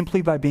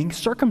simply by being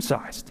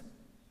circumcised.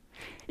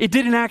 It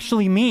didn't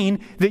actually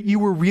mean that you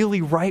were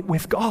really right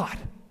with God.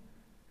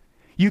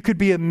 You could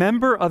be a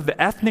member of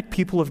the ethnic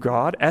people of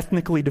God,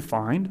 ethnically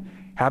defined,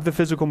 have the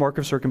physical mark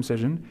of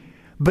circumcision,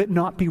 but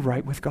not be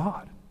right with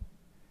God.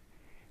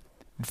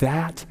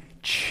 That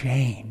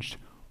changed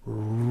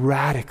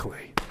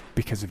radically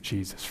because of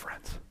Jesus,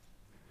 friends.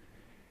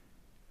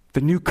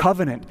 The new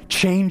covenant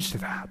changed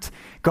that.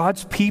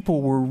 God's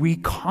people were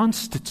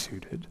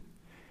reconstituted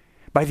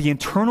by the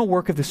internal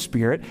work of the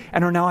Spirit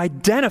and are now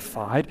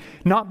identified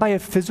not by a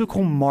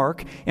physical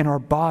mark in our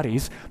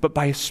bodies, but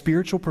by a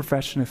spiritual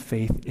profession of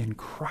faith in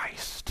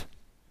Christ.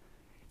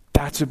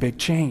 That's a big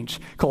change.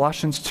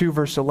 Colossians 2,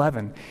 verse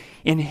 11.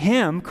 In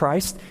him,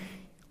 Christ,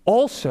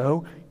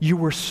 also you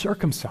were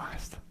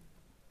circumcised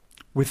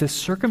with a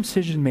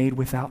circumcision made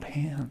without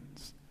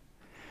hands,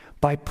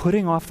 by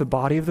putting off the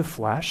body of the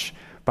flesh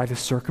by the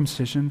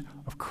circumcision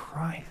of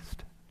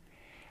Christ,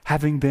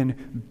 having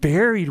been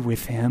buried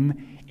with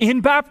him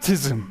in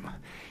baptism,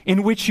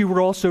 in which you were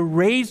also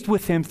raised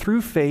with him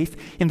through faith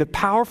in the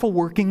powerful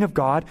working of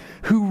God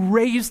who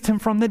raised him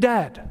from the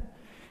dead.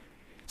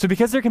 So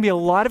because there can be a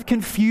lot of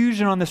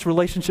confusion on this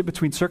relationship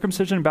between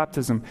circumcision and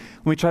baptism,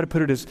 let me try to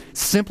put it as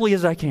simply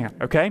as I can,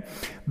 okay?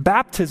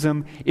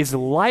 Baptism is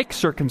like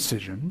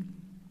circumcision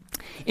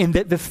in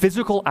that the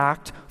physical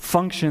act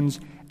functions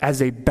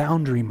as a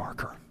boundary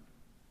marker.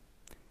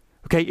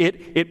 Okay,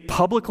 it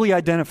publicly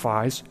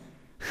identifies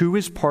who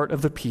is part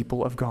of the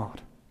people of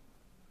God.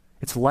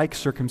 It's like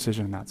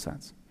circumcision in that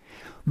sense.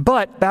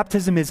 But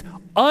baptism is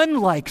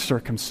unlike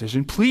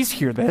circumcision, please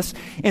hear this,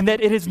 in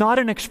that it is not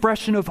an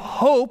expression of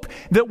hope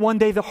that one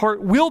day the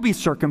heart will be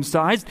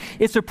circumcised.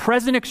 It's a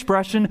present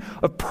expression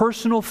of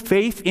personal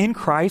faith in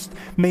Christ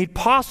made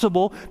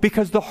possible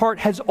because the heart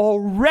has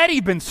already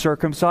been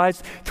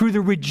circumcised through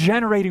the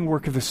regenerating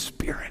work of the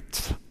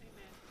Spirit.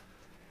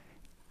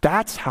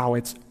 That's how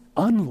it's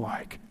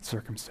unlike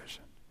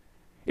circumcision.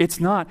 It's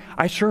not,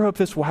 I sure hope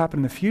this will happen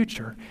in the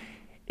future.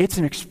 It's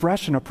an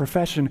expression, a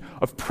profession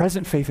of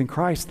present faith in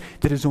Christ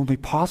that is only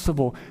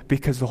possible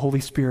because the Holy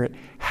Spirit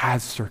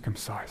has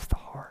circumcised the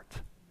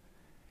heart.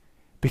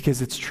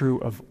 Because it's true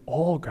of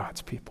all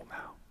God's people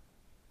now.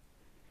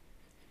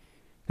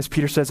 As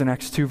Peter says in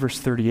Acts 2, verse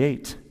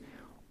 38,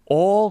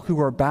 all who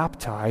are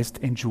baptized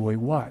enjoy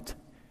what?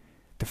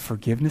 The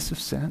forgiveness of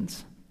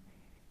sins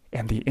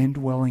and the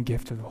indwelling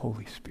gift of the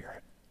Holy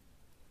Spirit.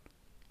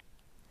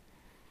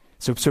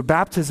 So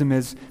baptism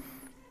is,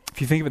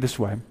 if you think of it this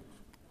way,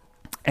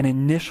 an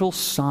initial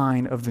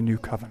sign of the new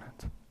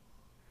covenant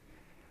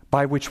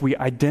by which we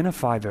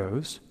identify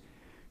those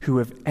who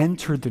have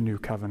entered the new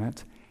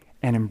covenant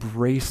and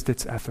embraced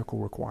its ethical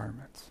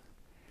requirements.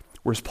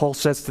 Whereas Paul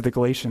says to the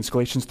Galatians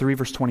 3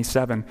 verse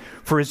 27,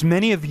 for as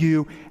many of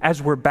you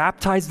as were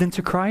baptized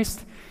into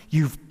Christ,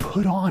 you've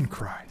put on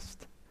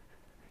Christ.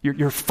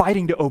 You're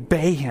fighting to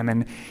obey him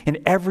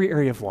in every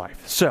area of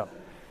life. So,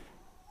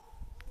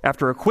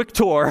 after a quick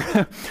tour,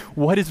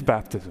 what is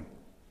baptism?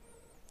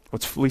 Well,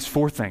 it's at least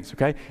four things,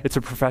 okay? It's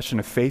a profession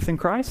of faith in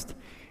Christ.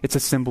 It's a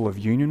symbol of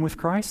union with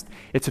Christ.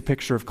 It's a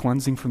picture of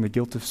cleansing from the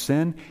guilt of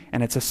sin.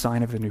 And it's a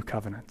sign of the new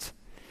covenant.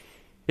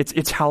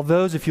 It's how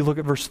those, if you look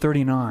at verse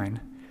 39,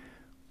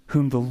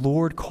 whom the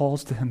Lord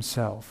calls to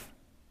himself,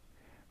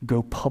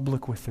 go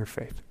public with their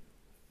faith.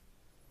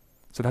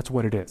 So that's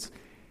what it is.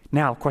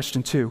 Now,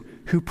 question 2,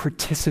 who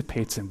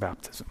participates in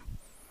baptism?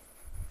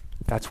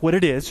 That's what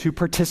it is, who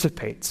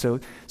participates. So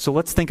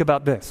let's think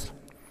about this.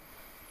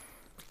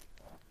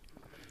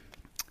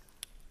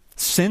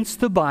 Since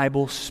the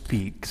Bible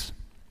speaks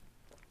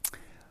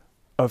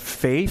of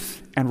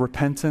faith and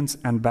repentance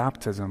and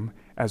baptism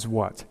as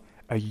what?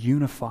 A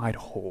unified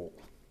whole.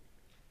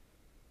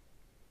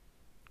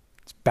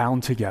 It's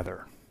bound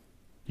together.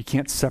 You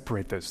can't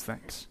separate those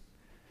things.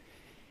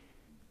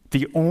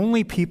 The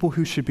only people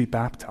who should be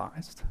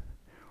baptized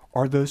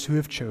are those who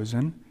have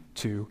chosen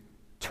to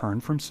turn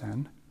from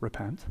sin,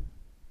 repent,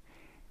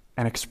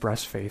 and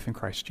express faith in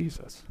Christ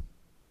Jesus.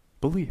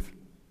 Believe.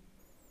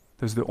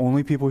 Those are the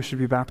only people who should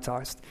be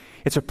baptized.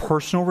 It's a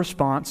personal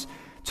response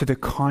to the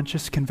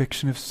conscious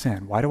conviction of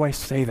sin. Why do I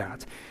say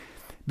that?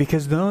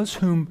 Because those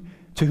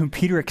to whom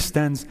Peter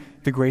extends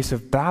the grace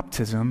of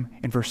baptism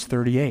in verse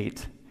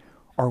 38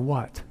 are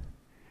what?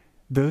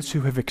 Those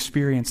who have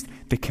experienced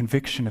the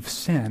conviction of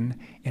sin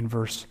in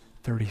verse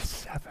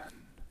 37.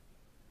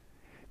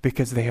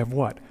 Because they have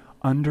what?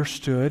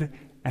 Understood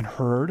and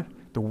heard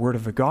the word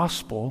of the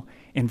gospel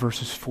in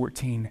verses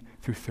 14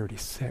 through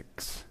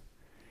 36.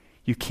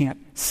 You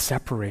can't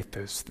separate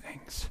those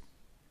things.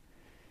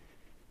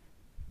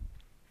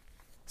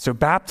 So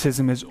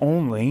baptism is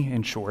only,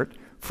 in short,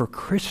 for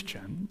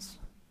Christians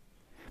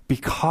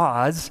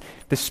because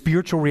the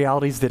spiritual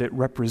realities that it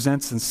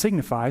represents and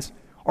signifies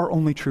are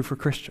only true for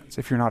Christians.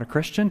 If you're not a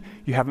Christian,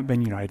 you haven't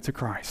been united to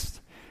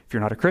Christ. If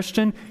you're not a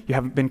Christian, you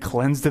haven't been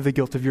cleansed of the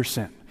guilt of your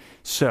sin.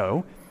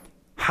 So,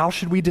 how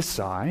should we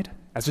decide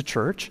as a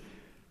church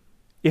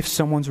if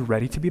someone's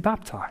ready to be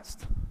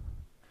baptized?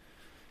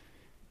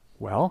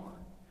 Well,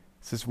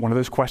 this is one of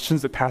those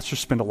questions that pastors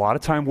spend a lot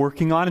of time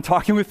working on and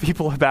talking with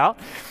people about.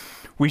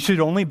 We should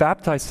only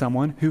baptize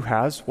someone who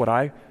has what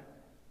I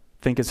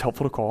think is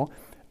helpful to call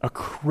a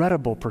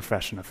credible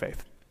profession of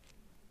faith.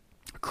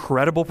 A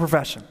credible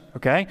profession,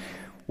 okay?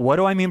 What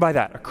do I mean by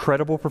that? A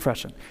credible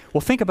profession.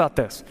 Well, think about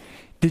this.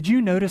 Did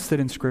you notice that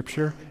in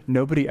Scripture,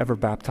 nobody ever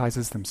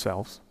baptizes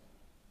themselves?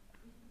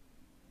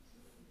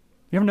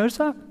 You ever notice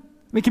that?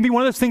 I mean, it can be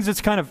one of those things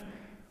that's kind of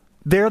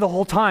there the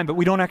whole time, but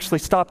we don't actually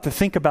stop to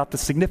think about the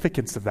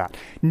significance of that.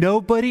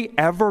 Nobody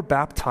ever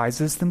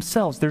baptizes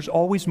themselves. There's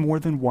always more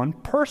than one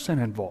person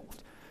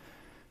involved.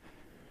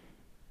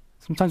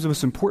 Sometimes the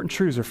most important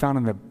truths are found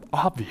in the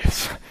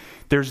obvious.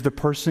 There's the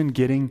person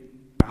getting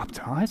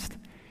baptized,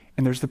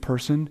 and there's the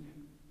person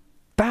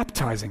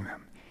baptizing them.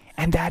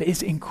 And that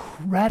is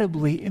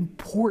incredibly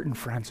important,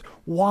 friends.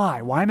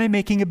 Why? Why am I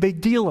making a big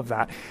deal of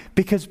that?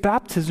 Because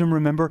baptism,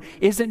 remember,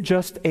 isn't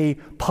just a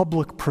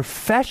public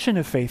profession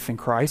of faith in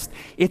Christ.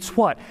 It's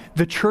what?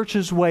 The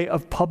church's way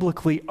of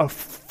publicly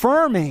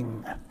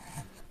affirming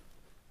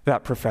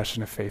that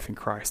profession of faith in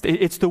Christ.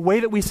 It's the way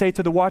that we say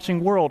to the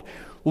watching world,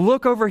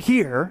 look over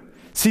here,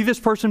 see this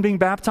person being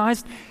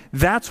baptized?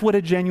 That's what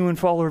a genuine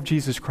follower of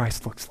Jesus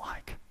Christ looks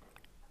like.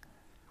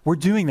 We're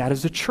doing that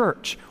as a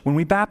church when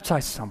we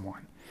baptize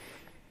someone.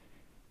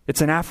 It's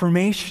an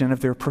affirmation of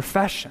their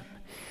profession.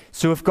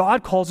 So if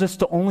God calls us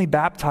to only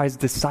baptize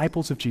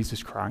disciples of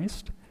Jesus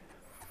Christ,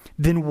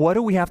 then what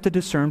do we have to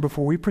discern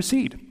before we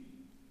proceed?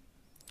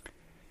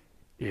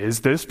 Is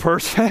this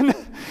person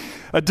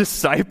a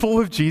disciple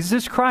of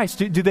Jesus Christ?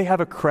 Do they have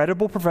a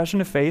credible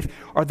profession of faith?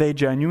 Are they a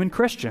genuine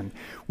Christian?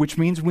 Which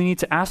means we need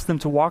to ask them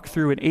to walk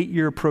through an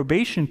 8-year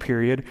probation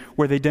period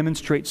where they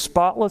demonstrate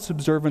spotless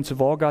observance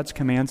of all God's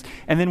commands,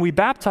 and then we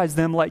baptize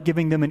them like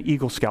giving them an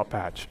Eagle Scout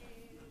badge.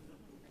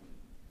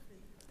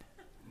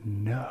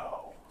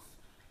 No.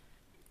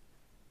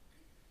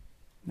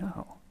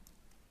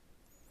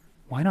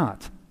 Why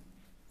not?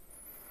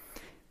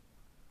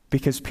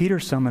 Because Peter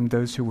summoned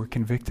those who were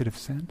convicted of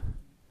sin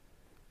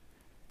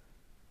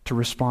to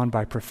respond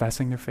by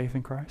professing their faith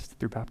in Christ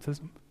through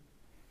baptism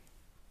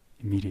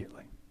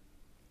immediately.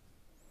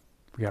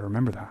 We got to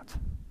remember that.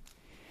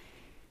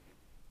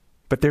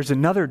 But there's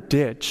another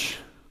ditch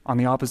on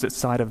the opposite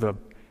side of the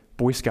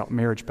Boy Scout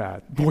merit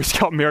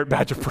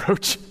badge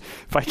approach,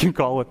 if I can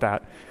call it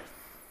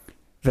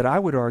that I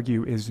would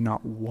argue is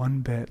not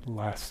one bit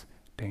less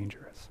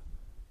dangerous.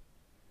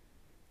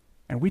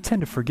 And we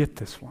tend to forget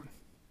this one.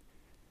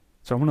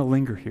 So I want to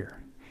linger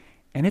here.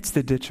 And it's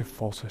the ditch of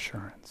false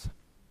assurance.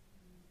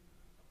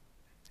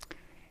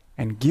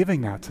 And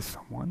giving that to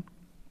someone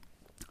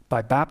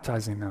by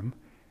baptizing them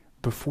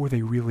before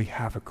they really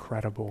have a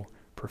credible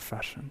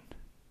profession.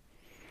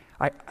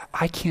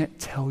 I can't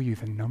tell you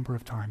the number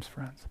of times,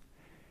 friends,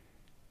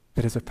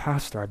 that as a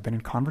pastor I've been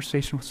in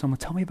conversation with someone,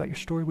 tell me about your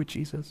story with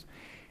Jesus.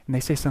 And they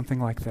say something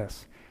like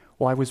this: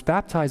 well, I was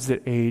baptized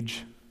at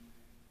age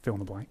fill in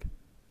the blank,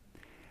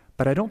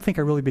 but I don't think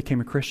I really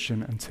became a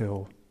Christian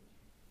until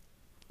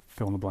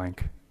fill in the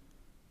blank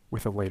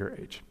with a later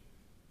age.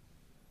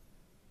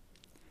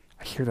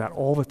 I hear that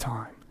all the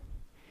time.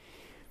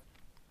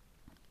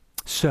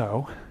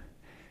 So,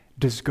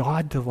 does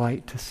God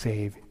delight to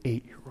save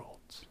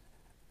 8-year-olds?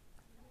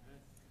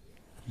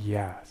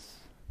 Yes.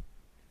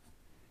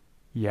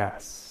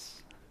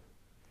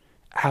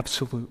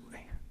 Absolutely.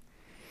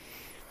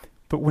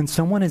 But when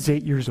someone is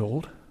 8 years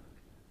old,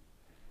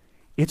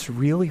 it's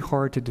really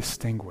hard to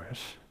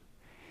distinguish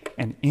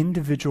an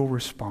individual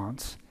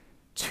response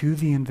to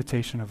the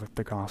invitation of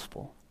the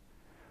gospel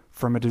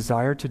from a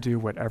desire to do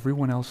what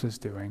everyone else is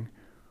doing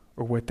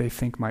or what they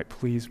think might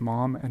please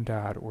mom and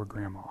dad or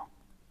grandma.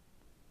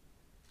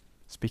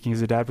 Speaking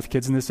as a dad with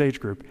kids in this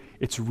age group,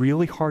 it's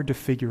really hard to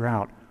figure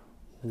out,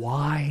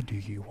 why do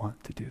you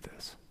want to do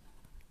this?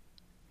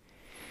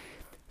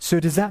 So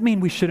does that mean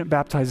we shouldn't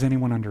baptize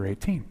anyone under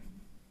 18?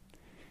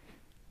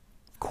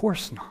 Of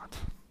course not.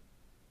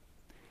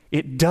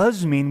 It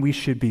does mean we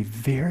should be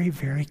very,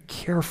 very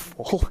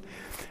careful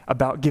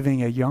about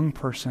giving a young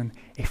person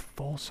a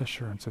false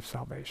assurance of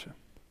salvation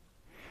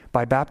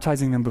by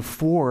baptizing them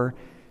before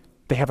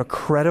they have a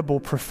credible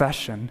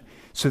profession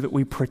so that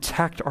we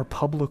protect our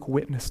public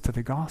witness to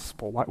the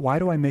gospel. Why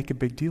do I make a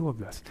big deal of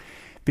this?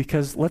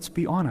 Because let's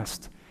be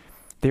honest,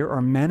 there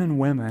are men and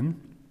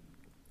women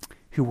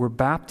who were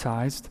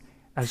baptized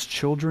as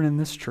children in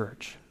this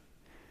church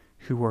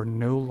who are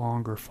no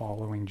longer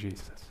following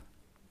Jesus.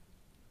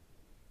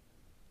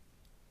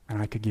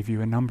 And I could give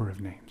you a number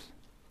of names.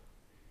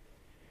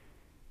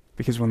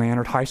 Because when they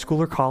entered high school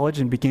or college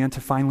and began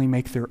to finally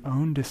make their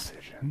own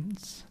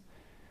decisions,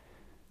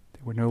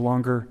 they were no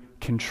longer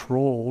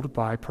controlled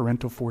by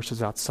parental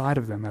forces outside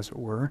of them, as it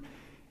were.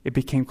 It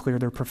became clear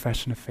their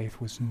profession of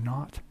faith was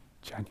not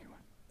genuine.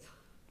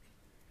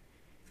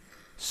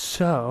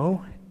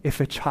 So, if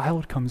a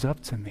child comes up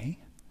to me,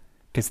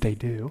 because they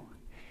do,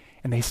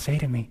 and they say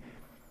to me,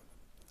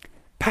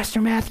 Pastor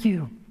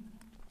Matthew,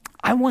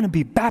 I want to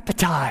be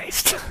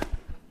baptized.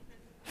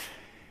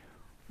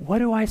 What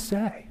do I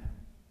say?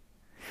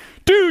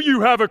 Do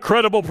you have a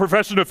credible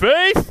profession of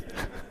faith?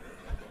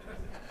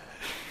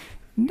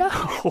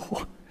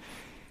 No.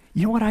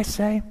 You know what I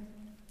say?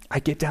 I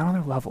get down on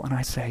their level and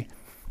I say,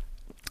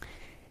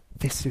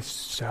 this is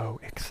so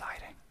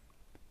exciting.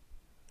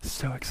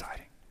 So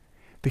exciting.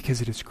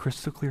 Because it is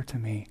crystal clear to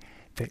me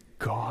that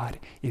God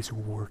is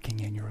working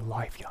in your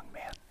life, young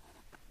man.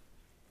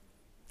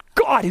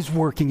 God is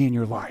working in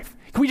your life.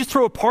 Can we just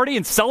throw a party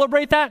and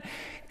celebrate that?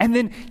 And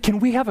then can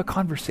we have a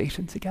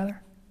conversation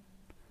together?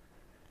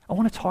 I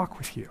want to talk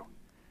with you.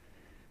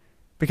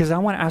 Because I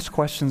want to ask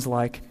questions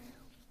like,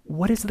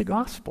 what is the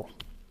gospel?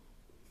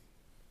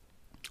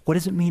 What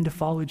does it mean to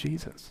follow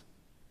Jesus?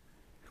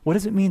 What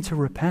does it mean to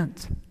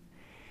repent?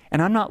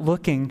 And I'm not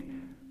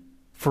looking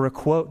for a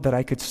quote that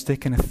I could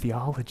stick in a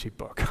theology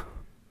book.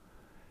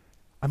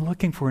 I'm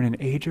looking for, in an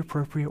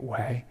age-appropriate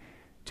way,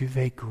 do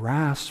they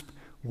grasp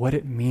what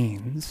it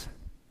means?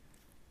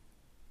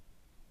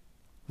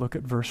 Look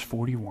at verse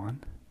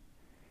 41.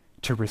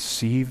 To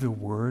receive the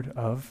word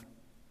of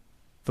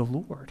the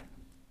Lord,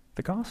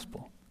 the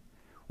gospel.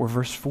 Or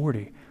verse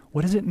 40.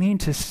 What does it mean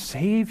to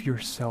save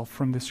yourself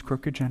from this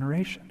crooked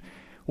generation?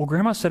 Well,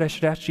 Grandma said I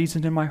should ask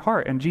Jesus in my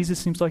heart, and Jesus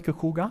seems like a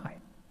cool guy.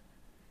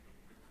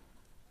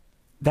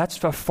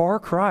 That's a far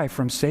cry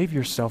from save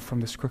yourself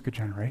from this crooked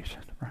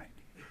generation, right?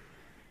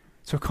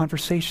 So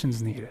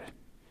conversation's needed.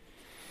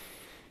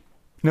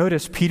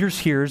 Notice Peter's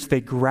hearers, they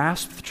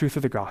grasp the truth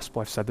of the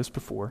gospel. I've said this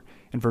before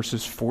in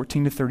verses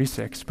 14 to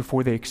 36,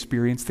 before they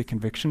experience the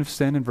conviction of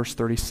sin in verse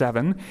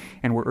 37,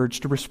 and were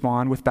urged to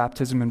respond with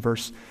baptism in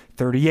verse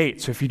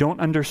 38. So if you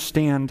don't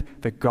understand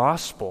the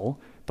gospel,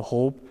 the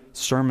whole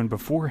sermon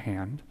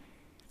beforehand,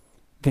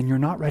 then you're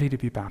not ready to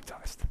be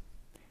baptized,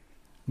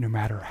 no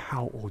matter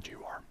how old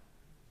you are.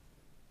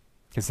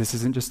 Because this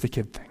isn't just a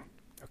kid thing,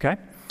 okay?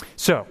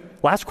 So,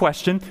 last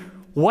question.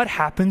 What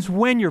happens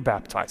when you're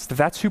baptized? If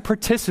that's who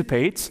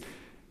participates,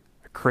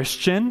 a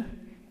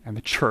Christian and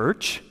the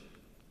church,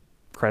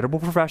 credible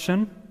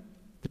profession,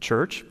 the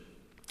church,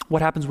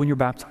 what happens when you're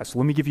baptized? So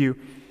let me give you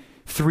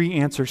 3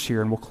 answers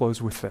here, and we'll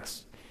close with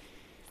this.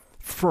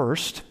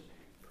 First,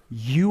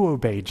 you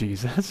obey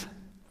Jesus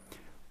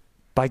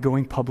by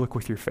going public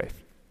with your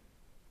faith.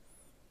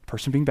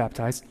 Person being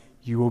baptized,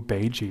 you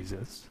obey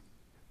Jesus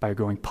by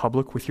going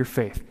public with your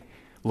faith.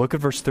 Look at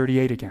verse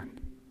 38 again.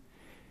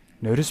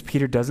 Notice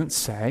Peter doesn't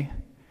say,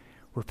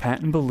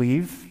 repent and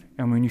believe,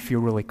 and when you feel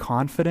really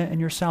confident in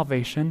your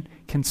salvation,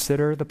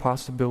 consider the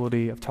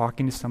possibility of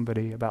talking to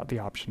somebody about the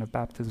option of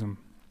baptism.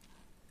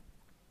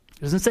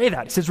 He doesn't say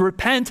that. He says,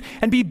 repent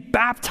and be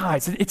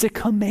baptized. It's a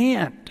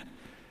command.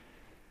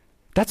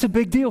 That's a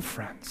big deal,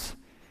 friends.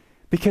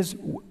 Because,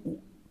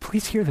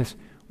 please hear this,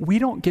 we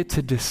don't get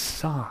to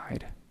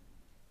decide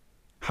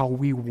how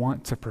we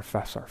want to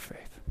profess our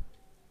faith.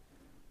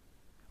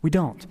 We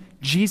don't.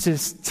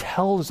 Jesus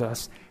tells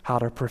us how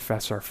to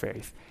profess our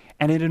faith.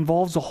 And it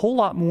involves a whole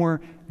lot more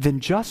than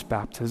just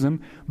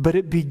baptism, but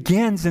it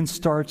begins and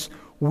starts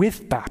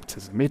with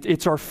baptism.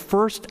 It's our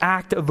first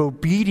act of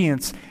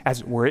obedience,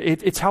 as it were.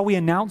 It's how we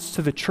announce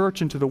to the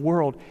church and to the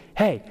world,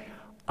 hey,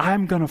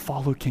 I'm going to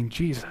follow King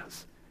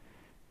Jesus.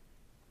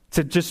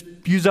 To just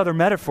use other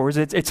metaphors,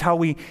 it's how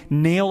we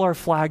nail our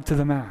flag to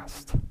the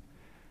mast,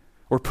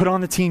 or put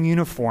on the team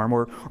uniform,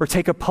 or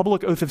take a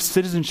public oath of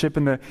citizenship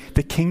in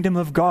the kingdom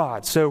of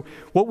God. So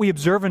what we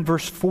observe in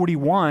verse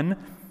 41,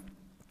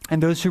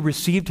 and those who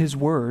received his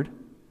word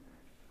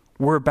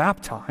were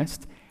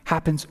baptized,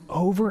 happens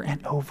over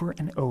and over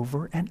and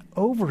over and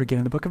over again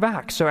in the book of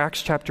Acts. So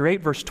Acts chapter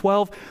 8, verse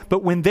 12,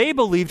 but when they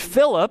believed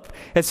Philip,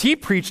 as he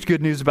preached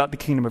good news about the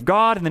kingdom of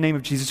God in the name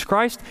of Jesus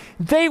Christ,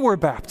 they were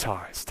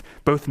baptized,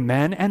 both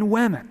men and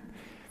women.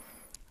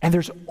 And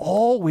there's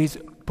always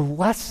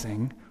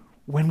blessing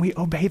when we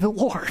obey the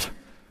Lord,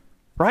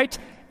 right?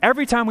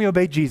 Every time we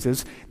obey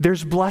Jesus,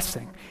 there's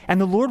blessing. And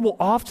the Lord will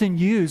often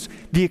use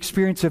the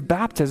experience of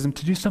baptism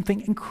to do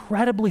something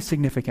incredibly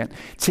significant,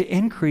 to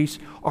increase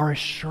our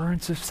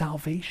assurance of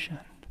salvation,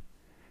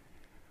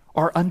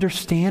 our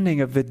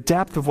understanding of the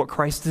depth of what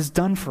Christ has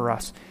done for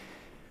us.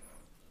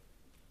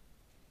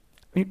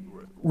 I mean,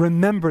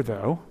 remember,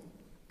 though,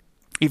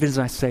 even as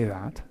I say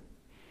that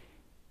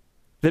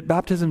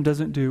baptism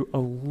doesn't do a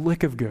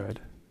lick of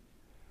good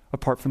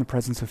apart from the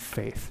presence of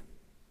faith,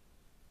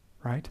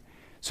 right?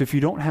 So if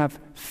you don't have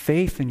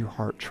faith in your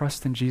heart,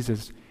 trust in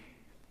Jesus,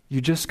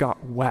 you just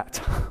got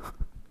wet.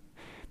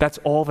 That's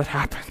all that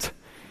happened.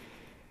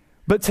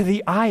 But to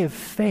the eye of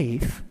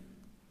faith,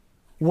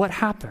 what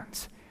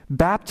happens?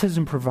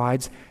 Baptism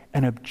provides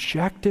an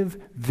objective,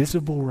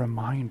 visible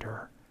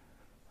reminder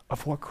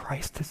of what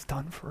Christ has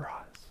done for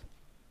us.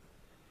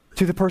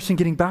 To the person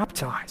getting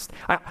baptized,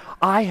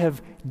 I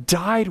have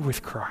died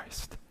with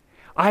Christ.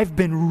 I've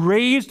been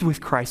raised with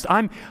Christ.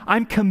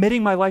 I'm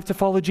committing my life to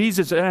follow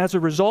Jesus. And as a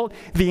result,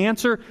 the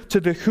answer to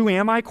the who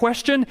am I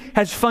question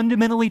has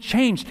fundamentally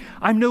changed.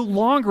 I'm no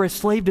longer a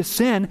slave to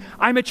sin.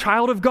 I'm a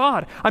child of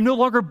God. I'm no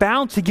longer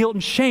bound to guilt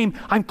and shame.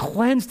 I'm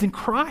cleansed in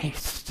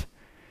Christ.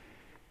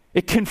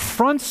 It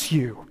confronts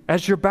you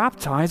as you're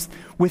baptized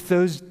with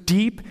those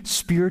deep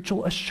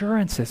spiritual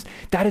assurances.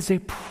 That is a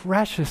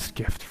precious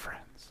gift,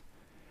 friends.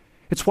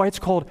 It's why it's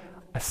called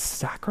a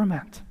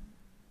sacrament,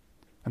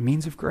 a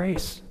means of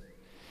grace.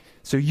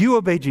 So you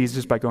obey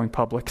Jesus by going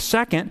public.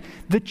 Second,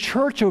 the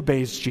church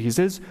obeys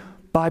Jesus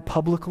by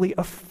publicly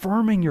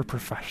affirming your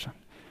profession.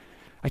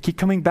 I keep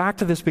coming back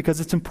to this because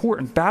it's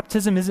important.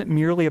 Baptism isn't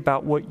merely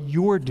about what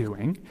you're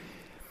doing.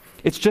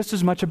 It's just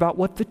as much about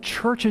what the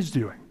church is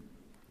doing.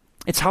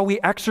 It's how we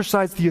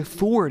exercise the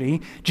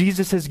authority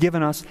Jesus has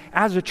given us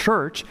as a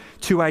church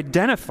to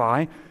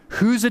identify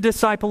who's a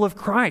disciple of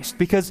Christ,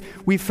 because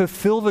we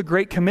fulfill the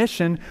Great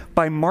Commission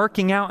by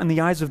marking out in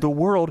the eyes of the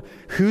world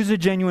who's a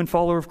genuine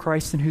follower of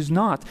Christ and who's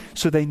not,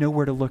 so they know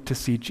where to look to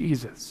see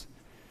Jesus.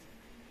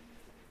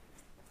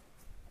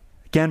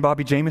 Again,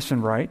 Bobby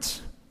Jamieson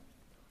writes,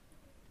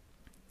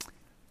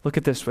 look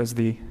at this as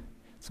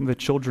some of the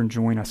children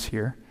join us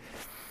here.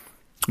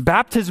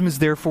 Baptism is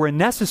therefore a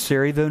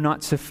necessary, though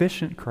not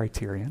sufficient,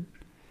 criterion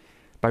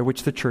by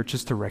which the church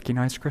is to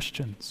recognize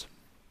Christians.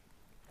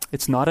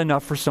 It's not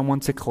enough for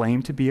someone to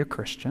claim to be a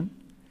Christian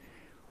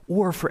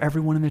or for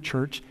everyone in the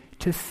church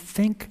to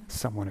think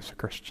someone is a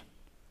Christian.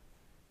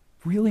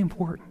 Really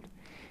important.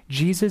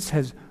 Jesus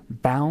has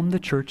bound the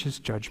church's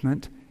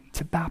judgment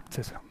to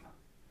baptism.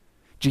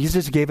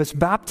 Jesus gave us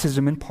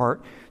baptism in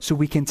part so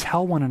we can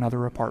tell one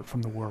another apart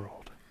from the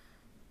world.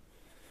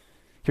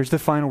 Here's the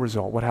final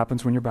result. What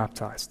happens when you're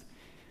baptized?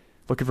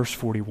 Look at verse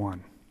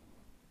 41.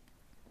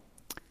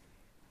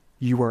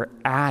 You are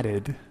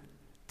added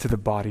to the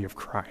body of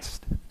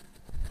Christ.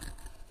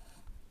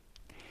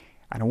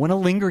 And I want to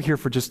linger here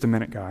for just a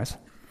minute, guys.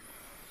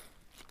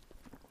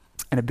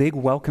 And a big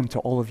welcome to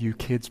all of you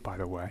kids, by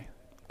the way.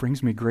 It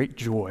brings me great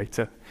joy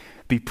to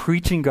be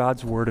preaching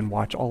God's word and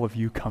watch all of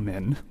you come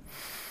in.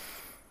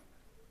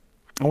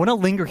 I want to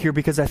linger here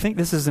because I think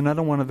this is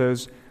another one of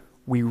those,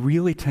 we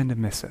really tend to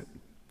miss it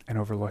and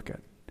overlook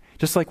it.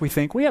 Just like we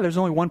think, well, yeah, there's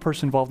only one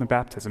person involved in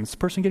baptism. It's the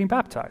person getting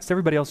baptized.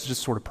 Everybody else is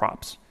just sort of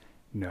props.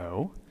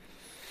 No.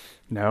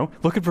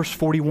 Look at verse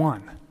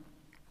 41.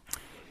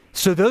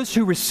 So those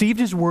who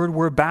received his word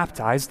were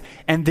baptized,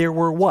 and there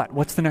were what?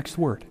 What's the next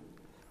word?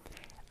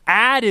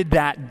 Added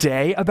that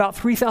day about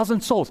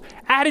 3,000 souls.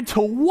 Added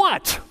to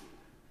what?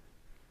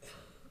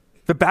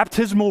 The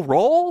baptismal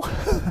roll?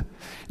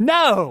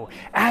 No,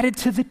 added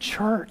to the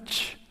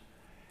church.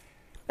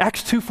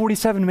 Acts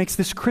 2:47 makes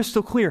this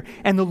crystal clear.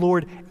 And the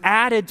Lord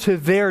added to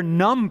their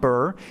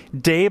number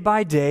day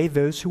by day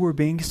those who were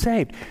being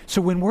saved.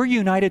 So when we're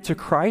united to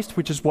Christ,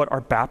 which is what our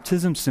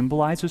baptism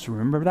symbolizes,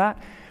 remember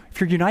that? If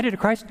you're united to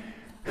Christ,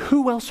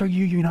 who else are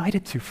you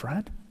united to,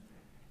 friend?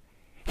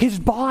 His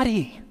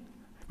body.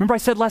 Remember I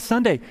said last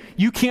Sunday,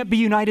 you can't be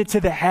united to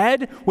the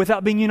head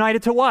without being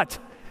united to what?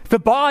 The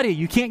body.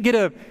 You can't get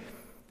a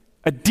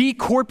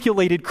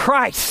decorpulated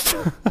Christ.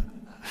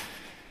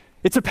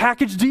 It's a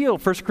package deal,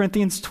 1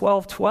 Corinthians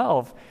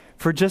 12:12.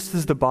 For just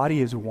as the body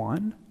is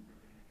one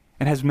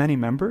and has many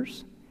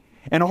members,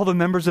 and all the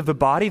members of the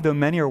body, though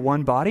many are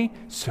one body,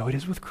 so it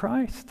is with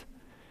Christ.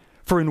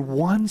 For in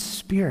one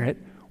Spirit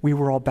we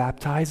were all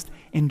baptized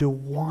into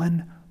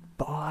one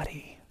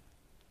body.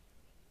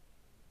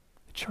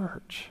 The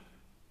church.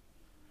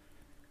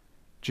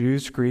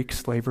 Jews, Greeks,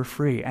 slave or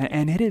free.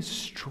 And it is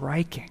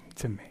striking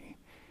to me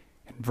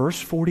in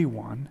verse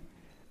 41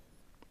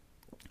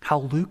 how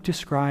Luke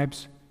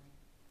describes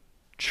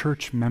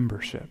church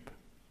membership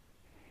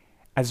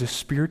as a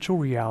spiritual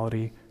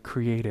reality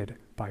created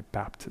by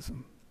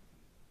baptism.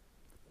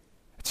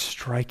 It's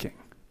striking.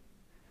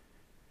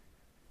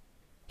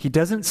 He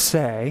doesn't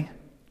say,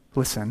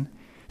 listen,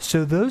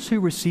 so those who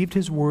received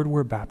his word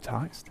were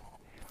baptized,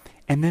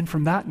 and then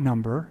from that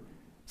number,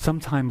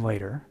 sometime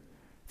later,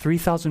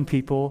 3,000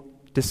 people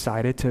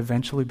decided to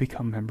eventually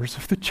become members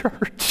of the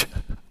church.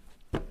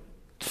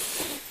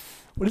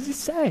 What does he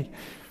say?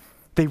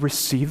 They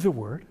received the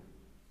word,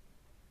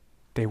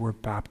 they were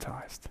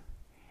baptized,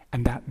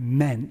 and that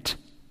meant,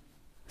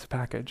 this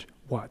package,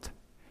 what?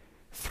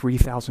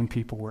 3,000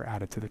 people were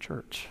added to the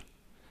church.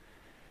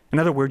 In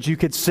other words, you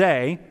could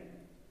say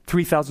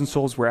 3,000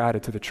 souls were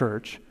added to the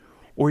church,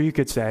 or you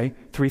could say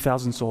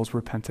 3,000 souls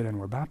repented and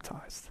were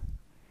baptized.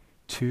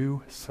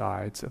 Two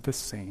sides of the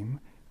same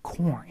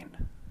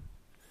coin.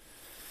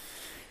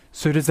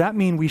 So does that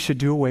mean we should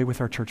do away with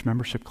our church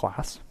membership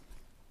class?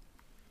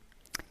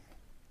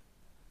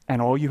 And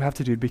all you have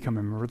to do to become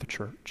a member of the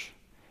church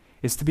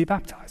is to be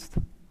baptized.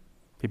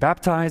 Be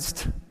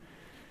baptized,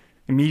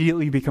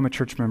 immediately become a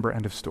church member,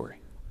 end of story.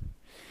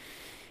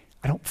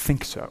 I don't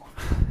think so.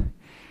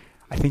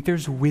 I think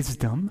there's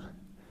wisdom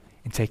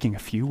in taking a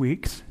few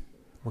weeks.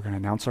 We're going to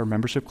announce our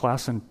membership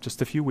class in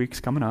just a few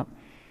weeks coming up.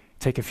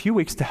 Take a few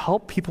weeks to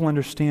help people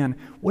understand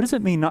what does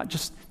it mean not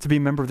just to be a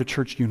member of the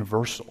church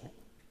universal,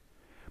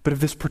 but of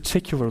this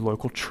particular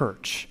local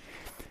church.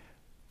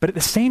 But at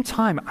the same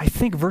time, I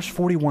think verse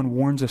 41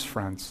 warns us,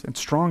 friends, in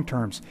strong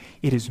terms,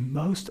 it is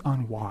most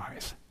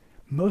unwise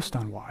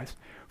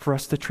for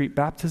us to treat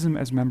baptism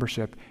as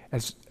membership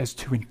as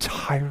two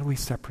entirely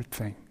separate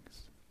things.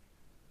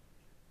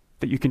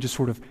 That you can just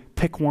sort of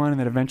pick one and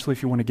then eventually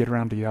if you want to get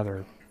around to the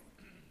other,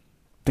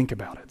 think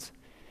about it.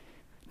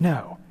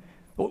 No.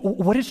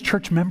 What is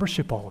church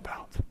membership all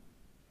about?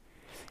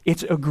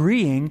 It's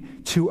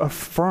agreeing to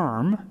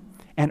affirm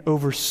and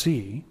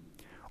oversee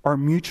our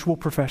mutual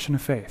profession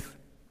of faith.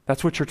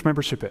 That's what church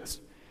membership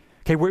is.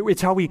 Okay,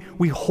 it's how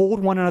we hold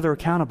one another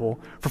accountable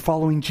for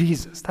following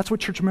Jesus. That's what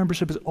church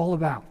membership is all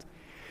about.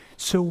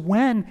 So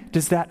when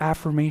does that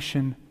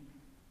affirmation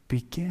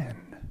begin?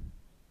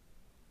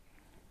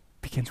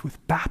 It begins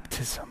with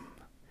baptism.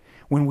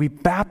 When we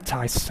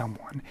baptize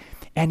someone.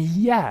 And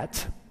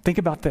yet, think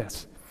about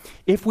this.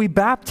 If we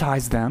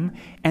baptize them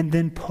and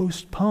then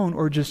postpone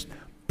or just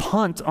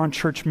punt on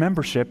church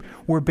membership,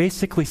 we're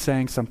basically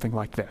saying something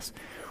like this.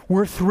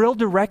 We're thrilled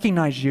to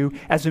recognize you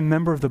as a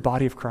member of the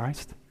body of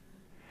Christ,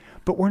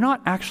 but we're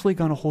not actually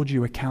going to hold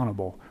you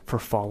accountable for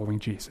following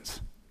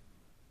Jesus.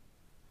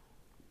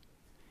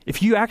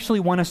 If you actually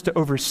want us to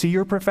oversee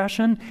your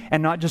profession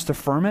and not just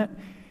affirm it,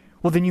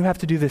 well, then you have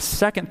to do this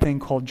second thing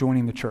called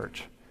joining the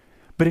church.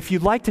 But if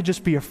you'd like to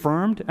just be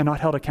affirmed and not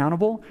held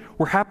accountable,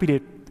 we're happy to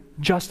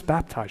just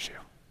baptize you.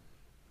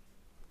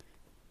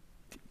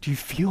 Do you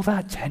feel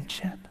that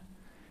tension?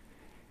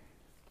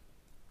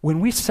 When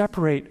we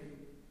separate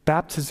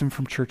baptism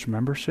from church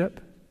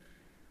membership,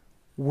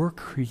 we're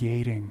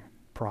creating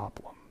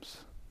problems.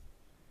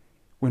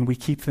 When we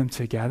keep them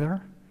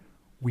together,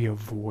 we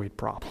avoid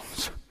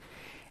problems.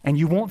 And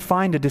you won't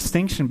find a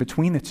distinction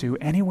between the two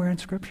anywhere in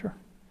Scripture.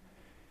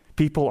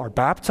 People are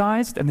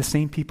baptized and the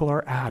same people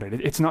are added.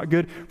 It's not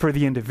good for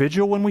the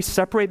individual when we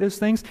separate those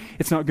things.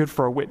 It's not good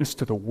for our witness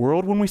to the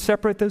world when we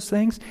separate those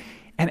things.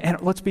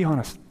 And let's be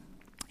honest,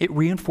 it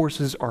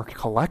reinforces our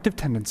collective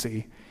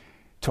tendency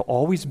to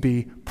always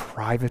be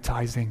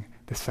privatizing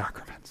the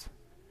sacraments.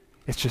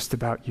 It's just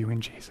about you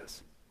and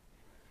Jesus.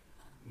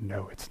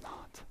 No, it's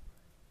not.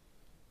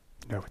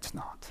 No, it's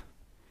not.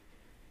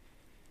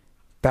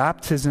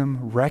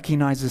 Baptism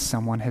recognizes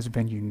someone has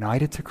been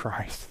united to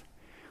Christ,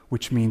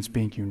 which means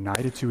being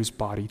united to his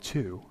body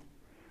too,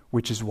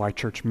 which is why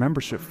church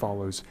membership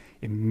follows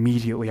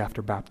immediately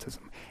after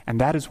baptism.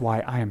 And that is why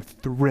I am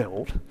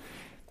thrilled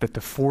that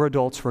the 4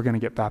 adults who are going to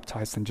get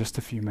baptized in just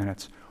a few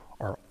minutes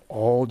are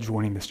all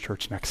joining this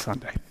church next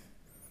Sunday.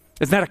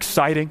 Isn't that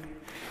exciting?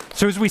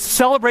 So as we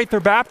celebrate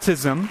their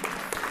baptism,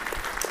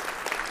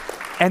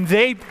 and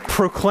they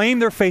proclaim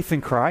their faith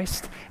in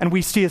Christ, and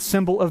we see a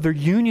symbol of their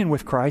union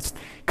with Christ,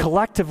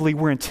 collectively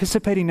we're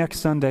anticipating next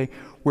Sunday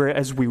where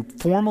as we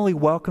formally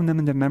welcome them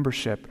into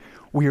membership,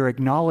 we are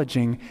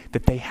acknowledging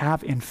that they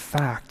have in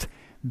fact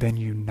been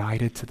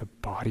united to the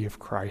body of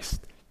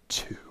Christ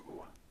too.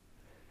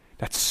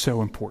 That's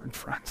so important,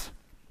 friends.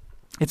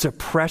 It's a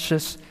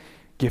precious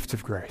gift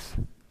of grace.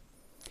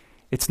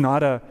 It's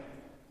not a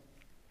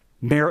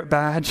merit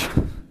badge.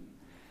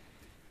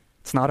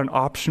 It's not an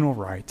optional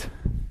rite.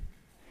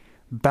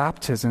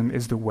 Baptism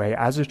is the way,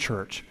 as a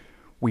church,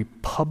 we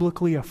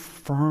publicly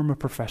affirm a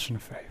profession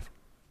of faith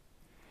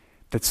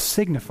that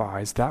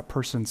signifies that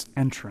person's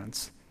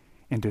entrance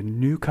into a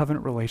new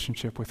covenant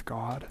relationship with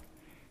God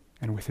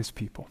and with his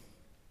people.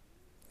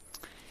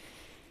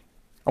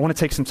 I want to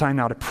take some time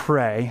now to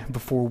pray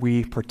before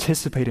we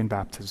participate in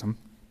baptism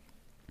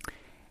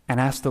and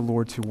ask the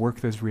Lord to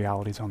work those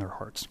realities on their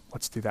hearts.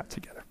 Let's do that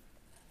together.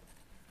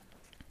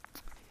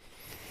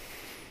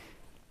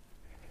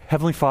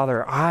 Heavenly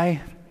Father,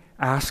 I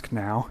ask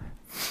now,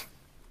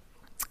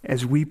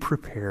 as we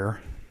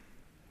prepare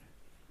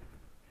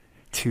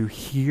to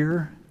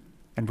hear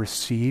and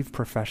receive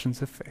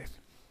professions of faith,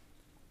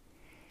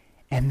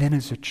 and then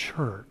as a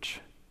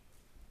church,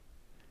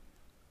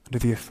 under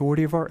the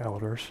authority of our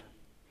elders,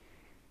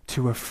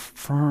 to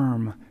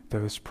affirm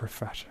those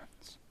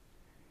professions.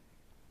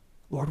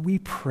 Lord, we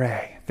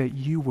pray that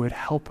you would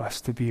help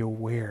us to be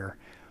aware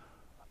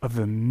of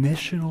the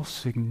missional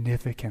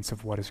significance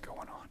of what is going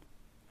on.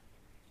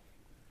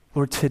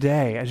 Lord,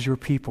 today, as your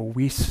people,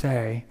 we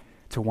say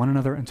to one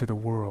another and to the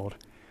world,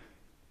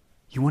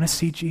 you want to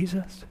see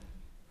Jesus?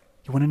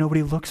 You want to know what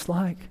he looks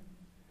like?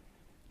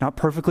 Not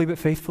perfectly, but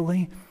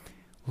faithfully?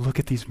 Look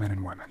at these men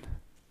and women.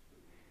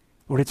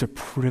 Lord, it's a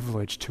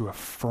privilege to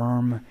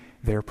affirm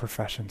their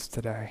professions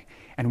today.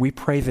 And we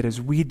pray that as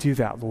we do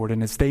that, Lord,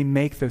 and as they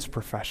make those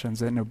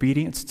professions in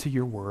obedience to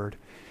your word,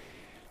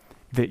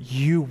 that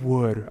you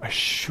would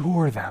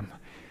assure them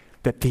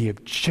that the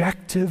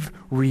objective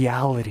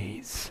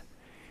realities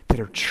that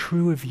are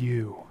true of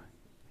you,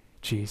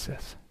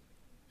 Jesus,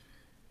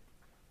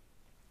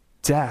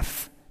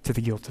 death to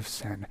the guilt of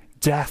sin,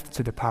 death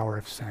to the power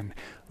of sin,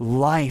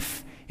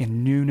 life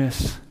in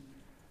newness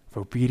of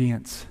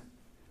obedience,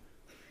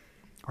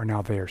 are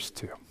now theirs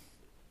too.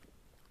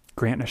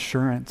 Grant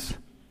assurance,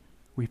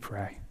 we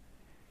pray,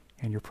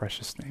 in your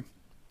precious name.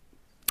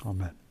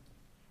 Amen.